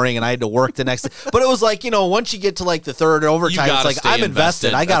 in the morning, and I had to work the next day. But it was like, once you get to like the third overtime, it's like, I'm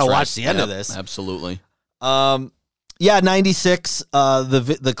invested. I got to watch the end of this. Absolutely. 96,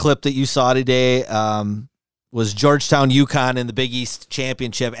 the clip that you saw today was Georgetown UConn in the Big East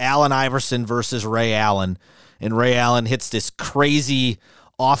Championship. Allen Iverson versus Ray Allen. And Ray Allen hits this crazy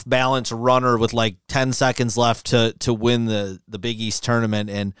off-balance runner with like 10 seconds left to win the Big East tournament,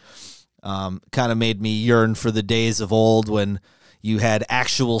 and kind of made me yearn for the days of old when you had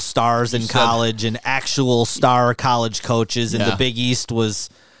actual stars in college and actual star college coaches, and the Big East was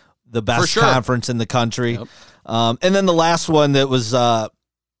the best sure. conference in the country. Yep. And then the last one that was a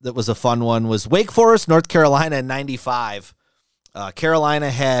fun one was Wake Forest, North Carolina in 95. Carolina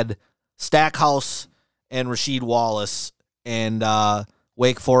had Stackhouse and Rasheed Wallace, and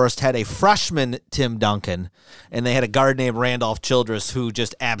Wake Forest had a freshman, Tim Duncan, and they had a guard named Randolph Childress who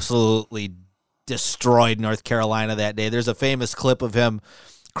just absolutely destroyed North Carolina that day. There's a famous clip of him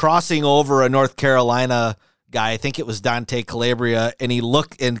crossing over a North Carolina guy. I think it was Dante Calabria,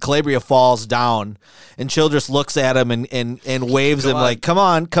 and Calabria falls down, and Childress looks at him and waves him like, come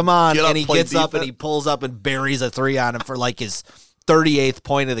on. And he gets up and he pulls up and buries a three on him for like his 38th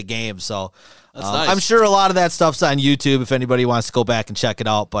point of the game. So nice. I'm sure a lot of that stuff's on YouTube if anybody wants to go back and check it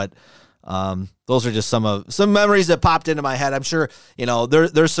out. But those are just some memories that popped into my head. I'm sure,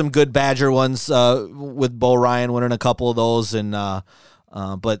 there's some good Badger ones with Bo Ryan winning a couple of those, and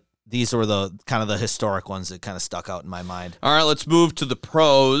but these were the kind of the historic ones that kind of stuck out in my mind. All right, let's move to the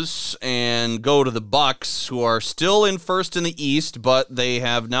pros and go to the Bucks, who are still in first in the East, but they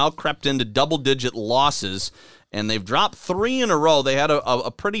have now crept into double-digit losses, and they've dropped 3 in a row. They had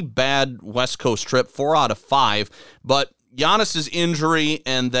a pretty bad West Coast trip, 4 out of 5, but Giannis's injury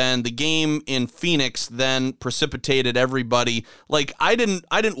and then the game in Phoenix then precipitated everybody. Like, I didn't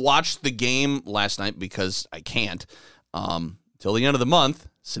watch the game last night because I can't. Till the end of the month,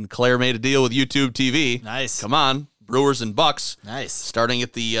 Sinclair made a deal with YouTube TV. Nice. Come on, Brewers and Bucks. Nice. Starting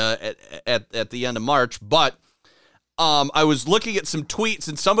at the at the end of March. But I was looking at some tweets,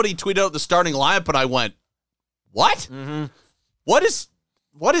 and somebody tweeted out the starting lineup, and I went, "What? Mm-hmm. What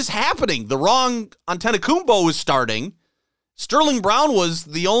is happening? The wrong Antetokounmpo was starting. Sterling Brown was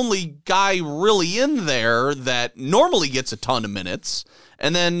the only guy really in there that normally gets a ton of minutes."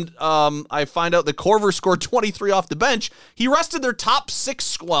 And then I find out that Korver scored 23 off the bench. He rested their top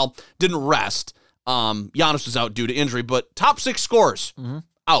 6. Well, didn't rest. Giannis was out due to injury, but top 6 scorers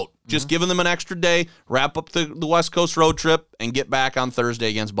out. Just giving them an extra day, wrap up the West Coast road trip, and get back on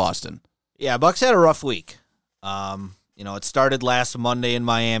Thursday against Boston. Yeah, Bucks had a rough week. It started last Monday in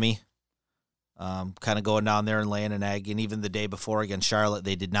Miami, kind of going down there and laying an egg. And even the day before against Charlotte,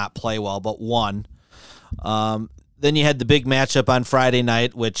 they did not play well, but won. Then you had the big matchup on Friday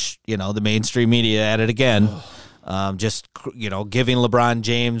night, which, the mainstream media at it again. Giving LeBron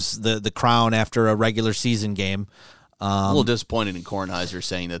James the crown after a regular season game. A little disappointed in Kornheiser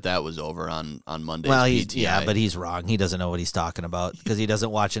saying that was over on Monday's PTI. But he's wrong. He doesn't know what he's talking about because he doesn't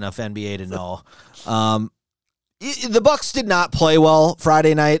watch enough NBA to know. The Bucks did not play well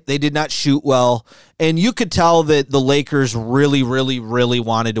Friday night. They did not shoot well. And you could tell that the Lakers really, really, really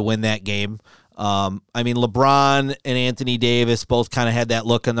wanted to win that game. LeBron and Anthony Davis both kind of had that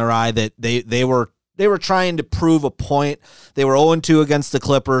look in their eye that they were trying to prove a point. They were 0-2 against the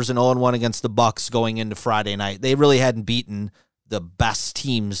Clippers and 0-1 against the Bucks going into Friday night. They really hadn't beaten the best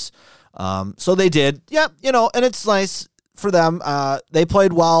teams. So they did. Yep, and it's nice for them. They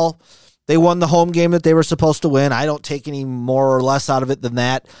played well. They won the home game that they were supposed to win. I don't take any more or less out of it than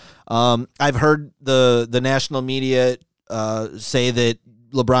that. I've heard the national media say that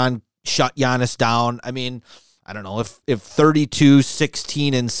LeBron shut Giannis down. I mean, I don't know if 32,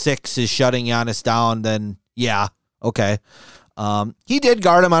 16, and 6 is shutting Giannis down, then yeah, okay. He did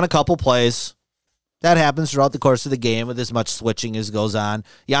guard him on a couple plays. That happens throughout the course of the game with as much switching as goes on.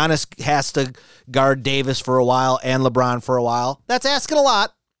 Giannis has to guard Davis for a while and LeBron for a while. That's asking a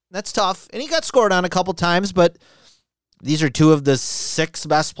lot. That's tough. And he got scored on a couple times, but these are 2 of the 6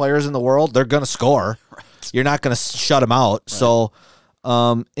 best players in the world. They're going to score. Right. You're not going to shut them out. Right. So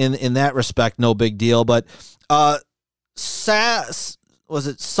in that respect, no big deal. But was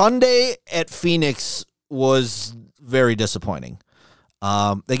it Sunday at Phoenix was very disappointing.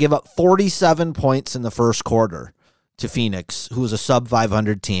 They gave up 47 points in the first quarter to Phoenix, who was a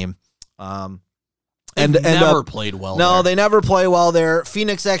sub-500 team. They never played well there. No, they never play well there.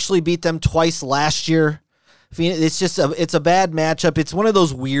 Phoenix actually beat them twice last year. It's a bad matchup. It's one of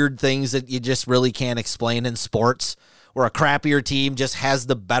those weird things that you just really can't explain in sports, where a crappier team just has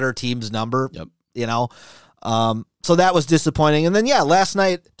the better team's number. Yep. So that was disappointing. And then last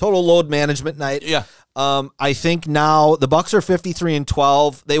night, total load management night. Yeah. I think now the Bucks are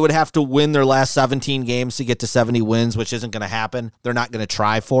 53-12. They would have to win their last 17 games to get to 70 wins, which isn't going to happen. They're not going to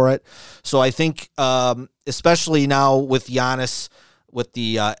try for it. So I think, especially now with Giannis, with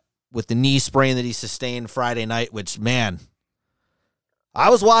the knee sprain that he sustained Friday night, which, man, I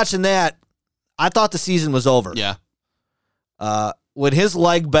was watching that. I thought the season was over. Yeah. When his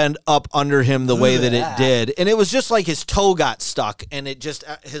leg bent up under him the way that it did, and it was just like his toe got stuck, and it just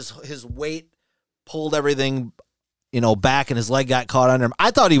his weight pulled everything back and his leg got caught under him.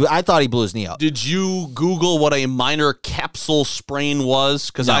 I thought he blew his knee out. Did you Google what a minor capsule sprain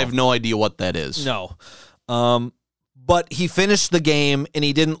was? Because No. I have no idea what that is. No. But he finished the game, and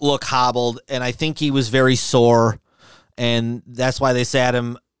he didn't look hobbled, and I think he was very sore, and that's why they sat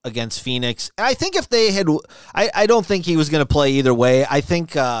him against Phoenix. And I think if they had I don't think he was going to play either way. I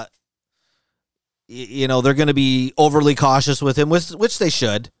think they're going to be overly cautious with him, which they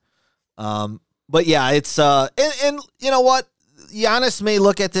should. But yeah, it's and you know what? Giannis may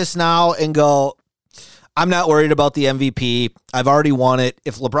look at this now and go, I'm not worried about the MVP. I've already won it.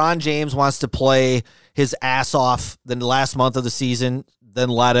 If LeBron James wants to play his ass off the last month of the season, then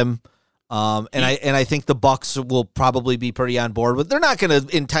let him. And I think the Bucks will probably be pretty on board, but they're not going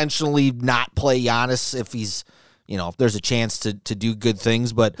to intentionally not play Giannis if he's, if there's a chance to do good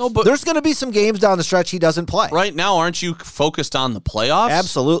things. But there's going to be some games down the stretch he doesn't play. Right now, aren't you focused on the playoffs?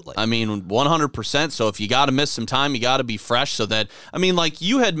 Absolutely. I mean, 100%. So if you got to miss some time, you got to be fresh so that, like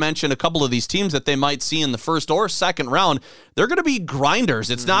you had mentioned a couple of these teams that they might see in the first or second round, they're going to be grinders.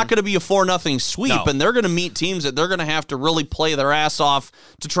 It's not going to be a 4-0 sweep, and they're going to meet teams that they're going to have to really play their ass off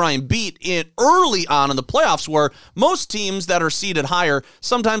to try and beat it early on in the playoffs, where most teams that are seeded higher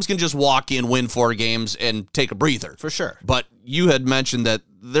sometimes can just walk in, win 4 games, and take a breather. For sure. But you had mentioned that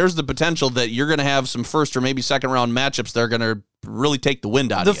there's the potential that you're going to have some first or maybe second round matchups that are going to really take the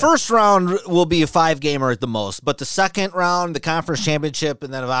wind out of you. The first round will be a 5-gamer at the most, but the second round, the conference championship,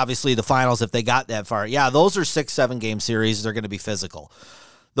 and then obviously the finals, if they got that far, those are 6-7 game series. They're going to be physical.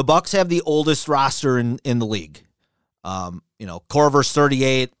 The Bucks have the oldest roster in the league. Korver's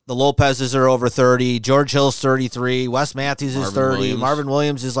 38, the Lopez's are over 30, George Hill's 33, Wes Matthews is 30, Marvin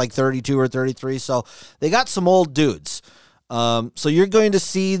Williams is like 32 or 33, so they got some old dudes. So you're going to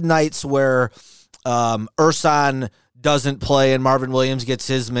see nights where Ersan doesn't play and Marvin Williams gets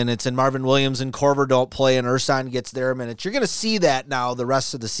his minutes, and Marvin Williams and Korver don't play and Ersan gets their minutes. You're going to see that now the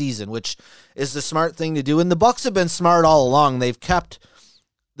rest of the season, which is the smart thing to do, and the Bucks have been smart all along. They've kept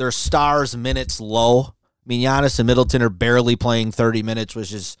their stars' minutes low. I mean, Giannis and Middleton are barely playing 30 minutes,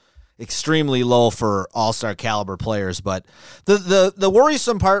 which is extremely low for all-star caliber players. But the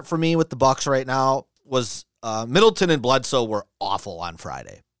worrisome part for me with the Bucks right now was Middleton and Bledsoe were awful on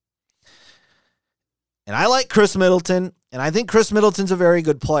Friday. And I like Chris Middleton, and I think Chris Middleton's a very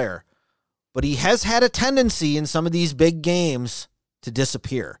good player. But he has had a tendency in some of these big games to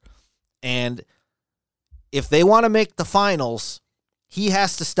disappear. And if they want to make the finals, he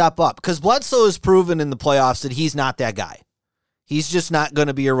has to step up, because Bledsoe has proven in the playoffs that he's not that guy. He's just not going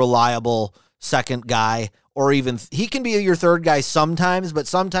to be a reliable second guy, or even he can be your third guy sometimes, but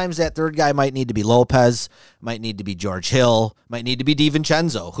sometimes that third guy might need to be Lopez, might need to be George Hill, might need to be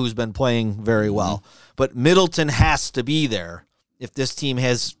DiVincenzo, who's been playing very well. But Middleton has to be there if this team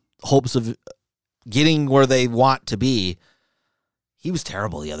has hopes of getting where they want to be. He was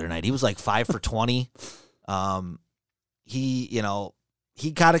terrible the other night. He was like 5 for 20.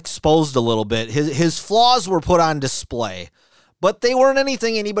 He got exposed a little bit. His flaws were put on display, but they weren't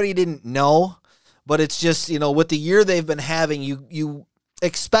anything anybody didn't know. But it's just, with the year they've been having, you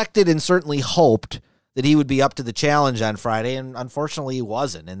expected and certainly hoped that he would be up to the challenge on Friday, and unfortunately he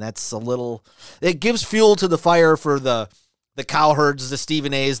wasn't. And that's it gives fuel to the fire for the Cowherds, the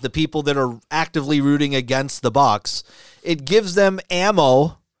Stephen A's, the people that are actively rooting against the Bucks. It gives them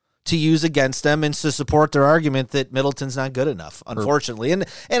ammo to use against them and to support their argument that Middleton's not good enough, unfortunately. And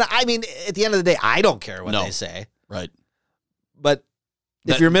I mean, at the end of the day, I don't care what they say. Right. But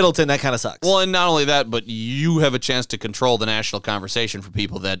if you're Middleton, that kind of sucks. Well, and not only that, but you have a chance to control the national conversation for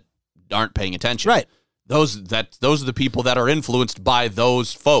people that aren't paying attention. Right. Those are the people that are influenced by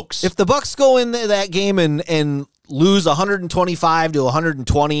those folks. If the Bucks go in that game and lose 125 to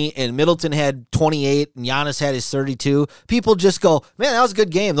 120, and Middleton had 28 and Giannis had his 32, people just go, man, that was a good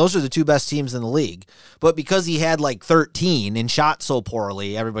game. Those are the two best teams in the league. But because he had like 13 and shot so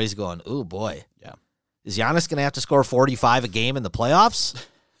poorly, everybody's going, ooh, boy. Yeah. Is Giannis going to have to score 45 a game in the playoffs?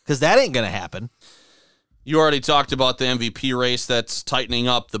 Because that ain't going to happen. You already talked about the MVP race that's tightening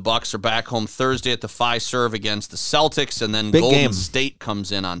up. The Bucks are back home Thursday at the Fiserv against the Celtics, and then Golden State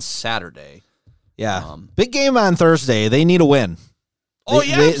comes in on Saturday. Yeah. Big game on Thursday. They need a win.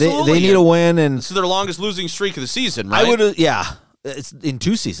 Absolutely. They need a win. And this is their longest losing streak of the season, right? It's in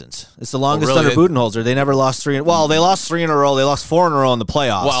 2 seasons. It's the longest under Budenholzer. They never lost 3. Well, they lost 3 in a row. They lost 4 in a row in the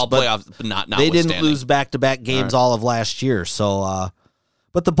playoffs. Well, playoffs, but not they didn't lose back-to-back games all of last year. So,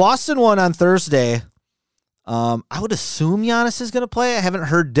 but the Boston one on Thursday, I would assume Giannis is going to play. I haven't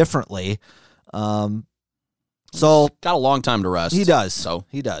heard differently. So got a long time to rest. He does. So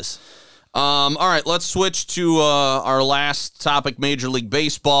he does. All right, let's switch to our last topic, Major League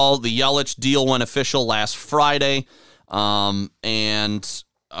Baseball. The Yelich deal went official last Friday. And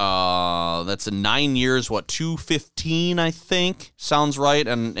that's a 9 years, $215, I think, sounds right.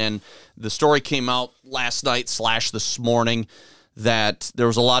 And the story came out last night / this morning that there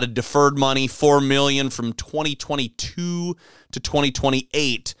was a lot of deferred money, $4 million from 2022 to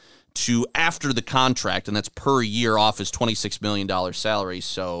 2028 to after the contract, and that's per year off his $26 million salary.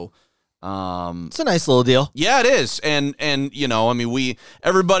 So it's a nice little deal. yeah, it is. And you know, I mean,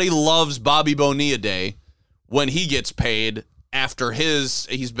 everybody loves Bobby Bonilla Day when he gets paid after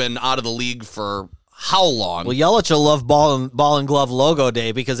he's been out of the league for how long? Well, Yelich will love ball and glove logo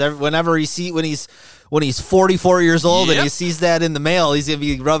day because whenever when he's 44 years old and he sees that in the mail, he's gonna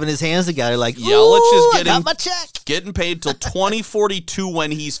be rubbing his hands together like, Yelich is I got my check. Getting paid till 2042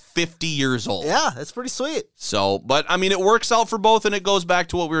 when he's 50 years old. Yeah, that's pretty sweet. So, but I mean, it works out for both, and it goes back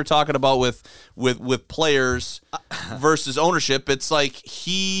to what we were talking about with players versus ownership. It's like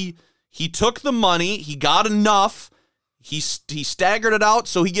he took the money, he got enough. He staggered it out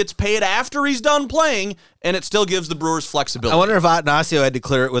so he gets paid after he's done playing, and it still gives the Brewers flexibility. I wonder if Ignacio had to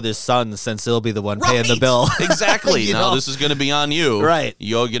clear it with his son since he'll be the one paying the bill. Exactly. Now this is going to be on you. Right.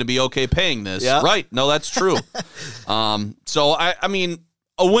 You're going to be okay paying this. Yep. Right. No, that's true. So, I mean,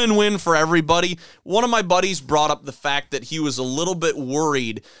 a win-win for everybody. One of my buddies brought up the fact that he was a little bit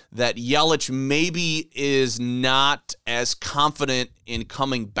worried that Yelich maybe is not as confident in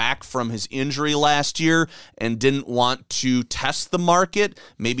coming back from his injury last year and didn't want to test the market.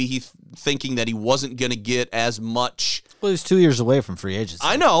 Maybe he's thinking that he wasn't going to get as much. Well, he's 2 years away from free agency.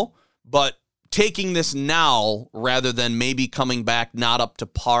 I know, but taking this now rather than maybe coming back not up to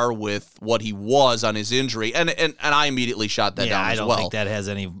par with what he was on his injury. And I immediately shot that down as well. I don't think that has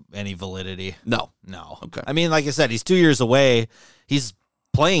any validity. No. Okay. I mean, like I said, he's 2 years away. He's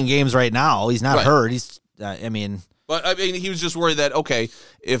playing games right now. He's not hurt. But I mean, he was just worried that, okay,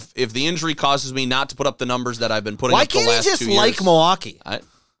 if the injury causes me not to put up the numbers that I've been putting why up the last 2 years. Why can't he just like Milwaukee?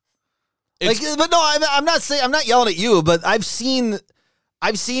 But no, I'm not yelling at you, but I've seen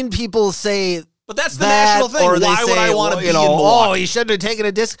people say, but that's the national thing. Or why would I want to be in Milwaukee? Oh, he shouldn't have taken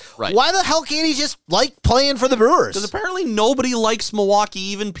a disc. Right. Why the hell can't he just like playing for the Brewers? Because apparently nobody likes Milwaukee,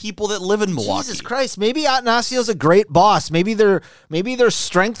 even people that live in Milwaukee. Jesus Christ, maybe Ignacio's a great boss. Maybe their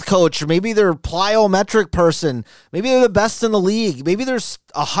strength coach, or maybe their plyometric person. Maybe they're the best in the league. Maybe there's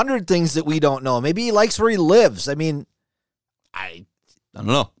 100 things that we don't know. Maybe he likes where he lives. I mean, I don't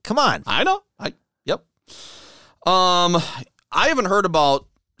know. Come on. I know. Yep. I haven't heard about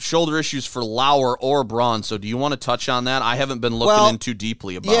shoulder issues for Lauer or Braun, so do you want to touch on that? I haven't been looking in too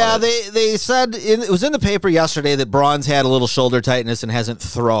deeply about it. Yeah, they said, it was in the paper yesterday that Braun's had a little shoulder tightness and hasn't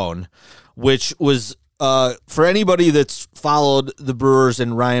thrown, which was, for anybody that's followed the Brewers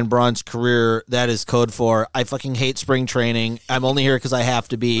and Ryan Braun's career, that is code for, I fucking hate spring training. I'm only here because I have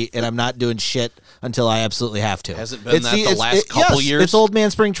to be, and I'm not doing shit until I absolutely have to. Hasn't been the last couple years? It's old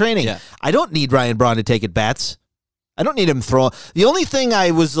man spring training. Yeah. I don't need Ryan Braun to take at bats. I don't need him throwing. The only thing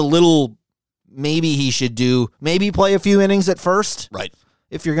I was a little, maybe he should do, maybe play a few innings at first. Right.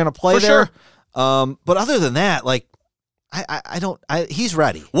 If you're going to play For there. Sure. But other than that, like, he's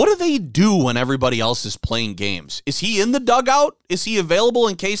ready. What do they do when everybody else is playing games? Is he in the dugout? Is he available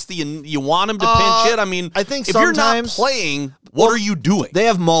in case you want him to pinch hit? I mean, I think if you're not sometimes playing, what are you doing? They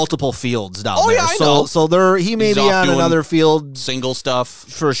have multiple fields down there. Yeah, I know. So he may He's be off on doing another field single stuff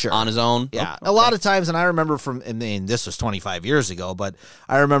for sure on his own. Yeah, Okay. a lot of times, and I remember this was 25 years ago, but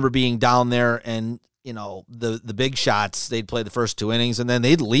I remember being down there and the big shots. They'd play the first 2 innings and then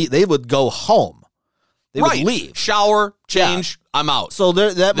they'd leave. They would go home. They would leave, shower, change. Yeah. I'm out. So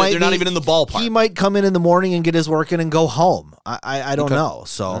they're not even in the ballpark. He might come in the morning and get his work in and go home. I don't know.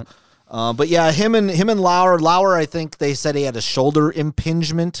 So, but yeah, him and Lauer. Lauer, I think they said he had a shoulder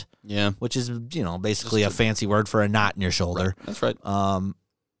impingement. Yeah, which is basically a fancy word for a knot in your shoulder. Right. That's right.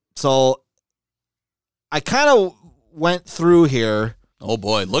 So I kind of went through here. Oh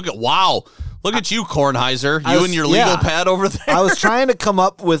boy! Look at you, Kornheiser. You and your legal pad over there. I was trying to come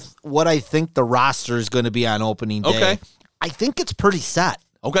up with what I think the roster is going to be on opening day. Okay. I think it's pretty set.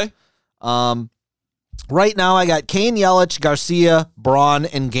 Okay. Right now, I got Kane, Yelich, Garcia, Braun,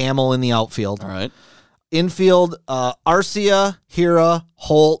 and Gamble in the outfield. All right. Infield, Arcia, Hira,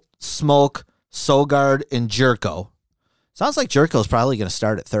 Holt, Smoke, Sogard, and Jerko. Sounds like Jerko's probably going to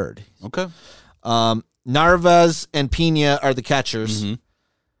start at third. Okay. Narvaez and Pena are the catchers. Mm-hmm.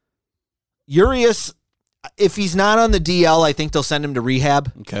 Urias, if he's not on the DL, I think they'll send him to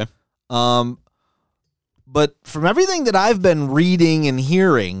rehab. Okay. But from everything that I've been reading and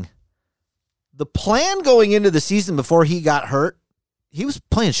hearing, the plan going into the season before he got hurt he was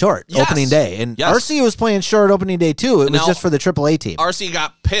playing short Yes. opening day, and Yes. Arcia was playing short opening day too. It was Now, just for the AAA team. Arcia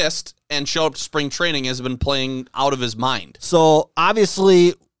got pissed and showed up to spring training. Has been playing out of his mind. So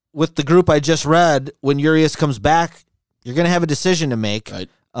obviously, with the group I just read, when Urias comes back, you're going to have a decision to make. Right.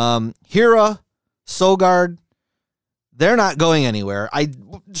 Hira, Sogard, they're not going anywhere.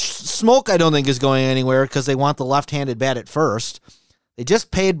 Smoke, I don't think, is going anywhere because they want the left-handed bat at first. They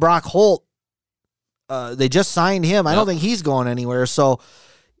just paid Brock Holt. They just signed him. I don't think he's going anywhere. So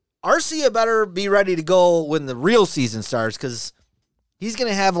Arcia better be ready to go when the real season starts because he's going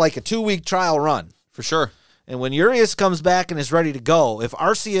to have like a 2-week trial run. For sure. And when Urias comes back and is ready to go, if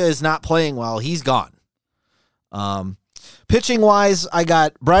Arcia is not playing well, he's gone. Pitching-wise, I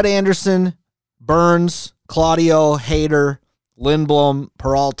got Brett Anderson, Burns, Claudio, Hader, Lindblom,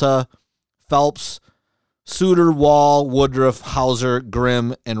 Peralta, Phelps, Suter, Wall, Woodruff, Hauser,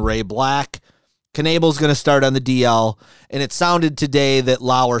 Grimm, and Ray Black. Knable's going to start on the DL, and it sounded today that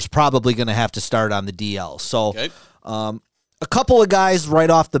Lauer's probably going to have to start on the DL. So a couple of guys right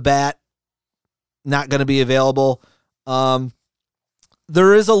off the bat not going to be available.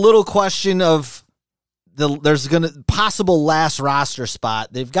 There is a little question of there's going to possible last roster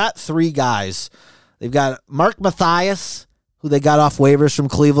spot. They've got 3 guys. They've got Mark Mathias, who they got off waivers from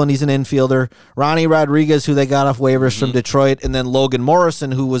Cleveland. He's an infielder. Ronnie Rodriguez, who they got off waivers from Detroit. And then Logan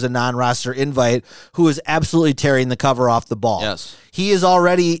Morrison, who was a non-roster invite, who is absolutely tearing the cover off the ball. Yes. He has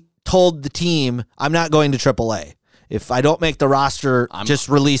already told the team, I'm not going to AAA. If I don't make the roster, just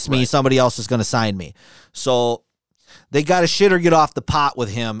release me. Right. Somebody else is going to sign me. So they got to shit or get off the pot with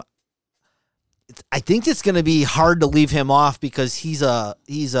him. I think it's going to be hard to leave him off because he's a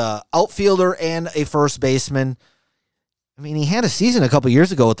outfielder and a first baseman. I mean, he had a season a couple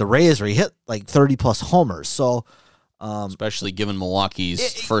years ago with the Rays where he hit like 30-plus homers. So, especially given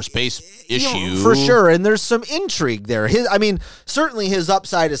Milwaukee's first base issue. For sure, and there's some intrigue there. Certainly his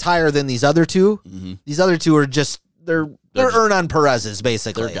upside is higher than these other two. Mm-hmm. These other two are just, they're Hernan Perez's,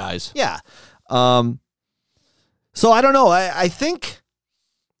 basically. They're guys. Yeah. So I don't know. I think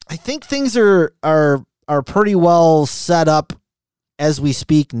things are pretty well set up as we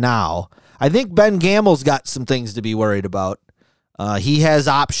speak now. I think Ben Gamble's got some things to be worried about. He has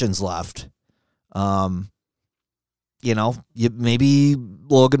options left. Maybe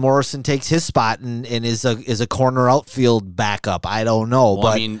Logan Morrison takes his spot and is a corner outfield backup. I don't know. Well,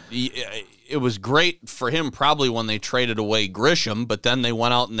 but I mean, it was great for him probably when they traded away Grisham, but then they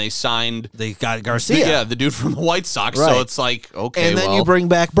went out and they got Garcia. Yeah, the dude from the White Sox. Right. So it's like, okay, and then you bring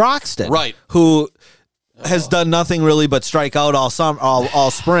back Broxton, right? Who has done nothing really but strike out all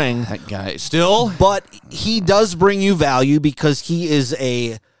spring. That guy still, but he does bring you value because he is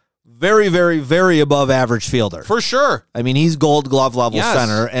a very, very, very above average fielder. For sure. I mean, he's Gold Glove level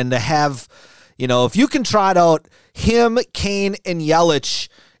center, and to have, if you can trot out him, Kane, and Yelich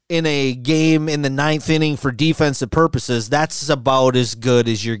in a game in the 9th inning for defensive purposes, that's about as good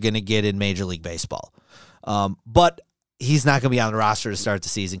as you're going to get in Major League Baseball. But he's not going to be on the roster to start the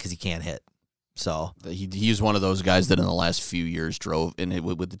season because he can't hit. So he's one of those guys that in the last few years drove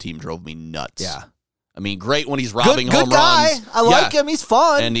the team drove me nuts. Yeah. I mean, great when he's robbing good home guy. runs. I like him. He's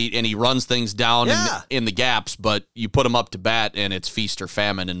fun. And he runs things down in the gaps, but you put him up to bat and it's feast or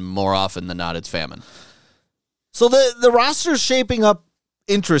famine, and more often than not, it's famine. So the roster's shaping up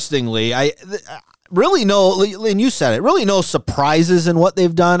interestingly. I really and you said it, really no surprises in what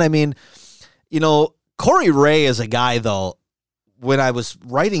they've done. I mean, Corey Ray is a guy, though, when I was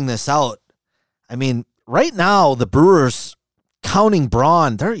writing this out, I mean, right now, the Brewers, counting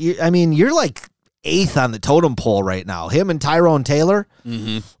Braun, you're like 8th on the totem pole right now. Him and Tyrone Taylor,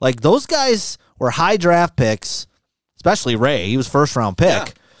 like those guys were high draft picks, especially Ray. He was first-round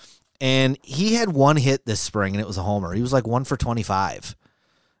pick, and he had 1 hit this spring, and it was a homer. He was like 1 for 25.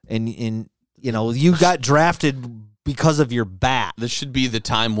 And you got drafted because of your bat. This should be the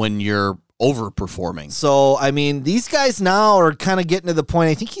time when you're overperforming. So, I mean, these guys now are kind of getting to the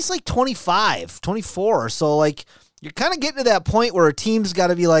point, I think he's like 25, 24. So, like, you're kind of getting to that point where a team's got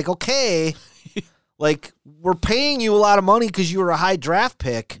to be like, okay, like, we're paying you a lot of money because you were a high draft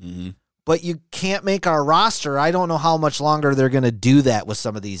pick, but you can't make our roster. I don't know how much longer they're going to do that with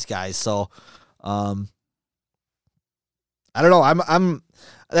some of these guys. So, I don't know.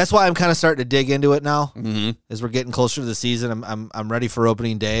 That's why I'm kind of starting to dig into it now. As we're getting closer to the season, I'm ready for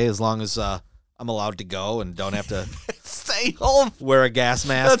opening day as long as I'm allowed to go and don't have to stay home, wear a gas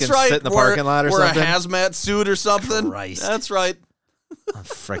mask, sit in the parking lot or something. Wear a hazmat suit or something. Christ. That's right.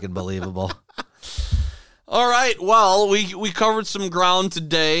 Freaking believable. All right. Well, we covered some ground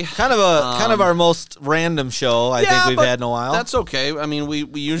today. Kind of our most random show I think we've had in a while. That's okay. I mean, we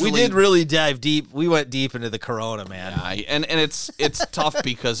usually we did really dive deep. We went deep into the corona, man. Yeah, and it's tough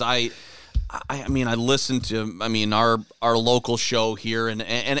because I listen to our local show here and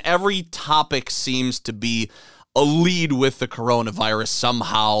every topic seems to be a lead with the coronavirus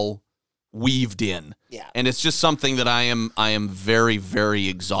somehow weaved in. Yeah. And it's just something that I am very, very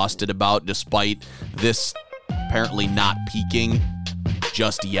exhausted about, despite this apparently not peaking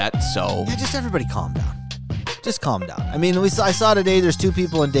just yet. So yeah, just everybody calm down. Just calm down. I mean, I saw today there's 2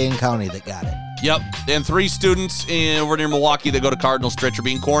 people in Dane County that got it. Yep, and 3 students over near Milwaukee that go to Cardinal Stritch are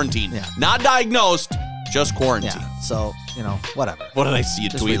being quarantined. Yeah. Not diagnosed, just quarantined. Yeah. So, whatever. What did I see? A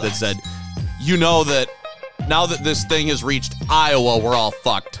Just tweet relax. that said, that now that this thing has reached Iowa, we're all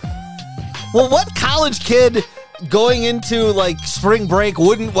fucked. Well, what college kid going into like spring break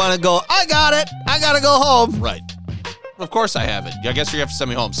wouldn't want to go, I got it. I got to go home. Right. Of course I have it. I guess you're going to have to send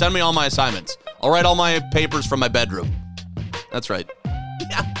me home. Send me all my assignments. I'll write all my papers from my bedroom. That's right.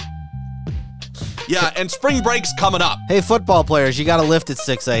 Yeah. Yeah, and spring break's coming up. Hey, football players, you got to lift at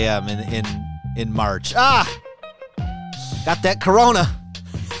 6 a.m. in March. Got that corona.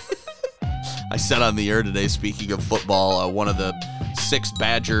 I said on the air today, speaking of football, one of the 6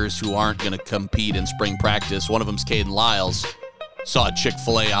 Badgers who aren't going to compete in spring practice, one of them's Caden Lyles, saw a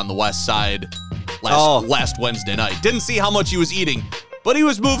Chick-fil-A on the west side last Wednesday night. Didn't see how much he was eating, but he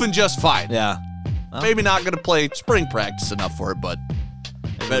was moving just fine. Yeah. Well, maybe not going to play spring practice enough for it, but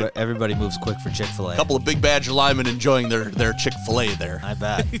everybody moves quick for Chick-fil-A. a couple of big Badger linemen enjoying their Chick-fil-A there. I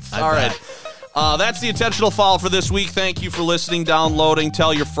bet. All right. That's the intentional foul for this week. Thank you for listening, downloading.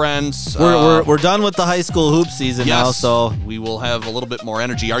 Tell your friends. We're done with the high school hoop season now, so we will have a little bit more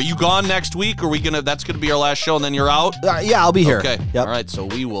energy. Are you gone next week? Or that's gonna be our last show, and then you're out? Yeah, I'll be here. Okay. Yep. All right. So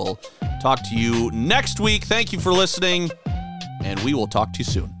we will talk to you next week. Thank you for listening, and we will talk to you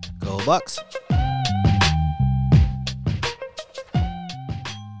soon. Go Bucks.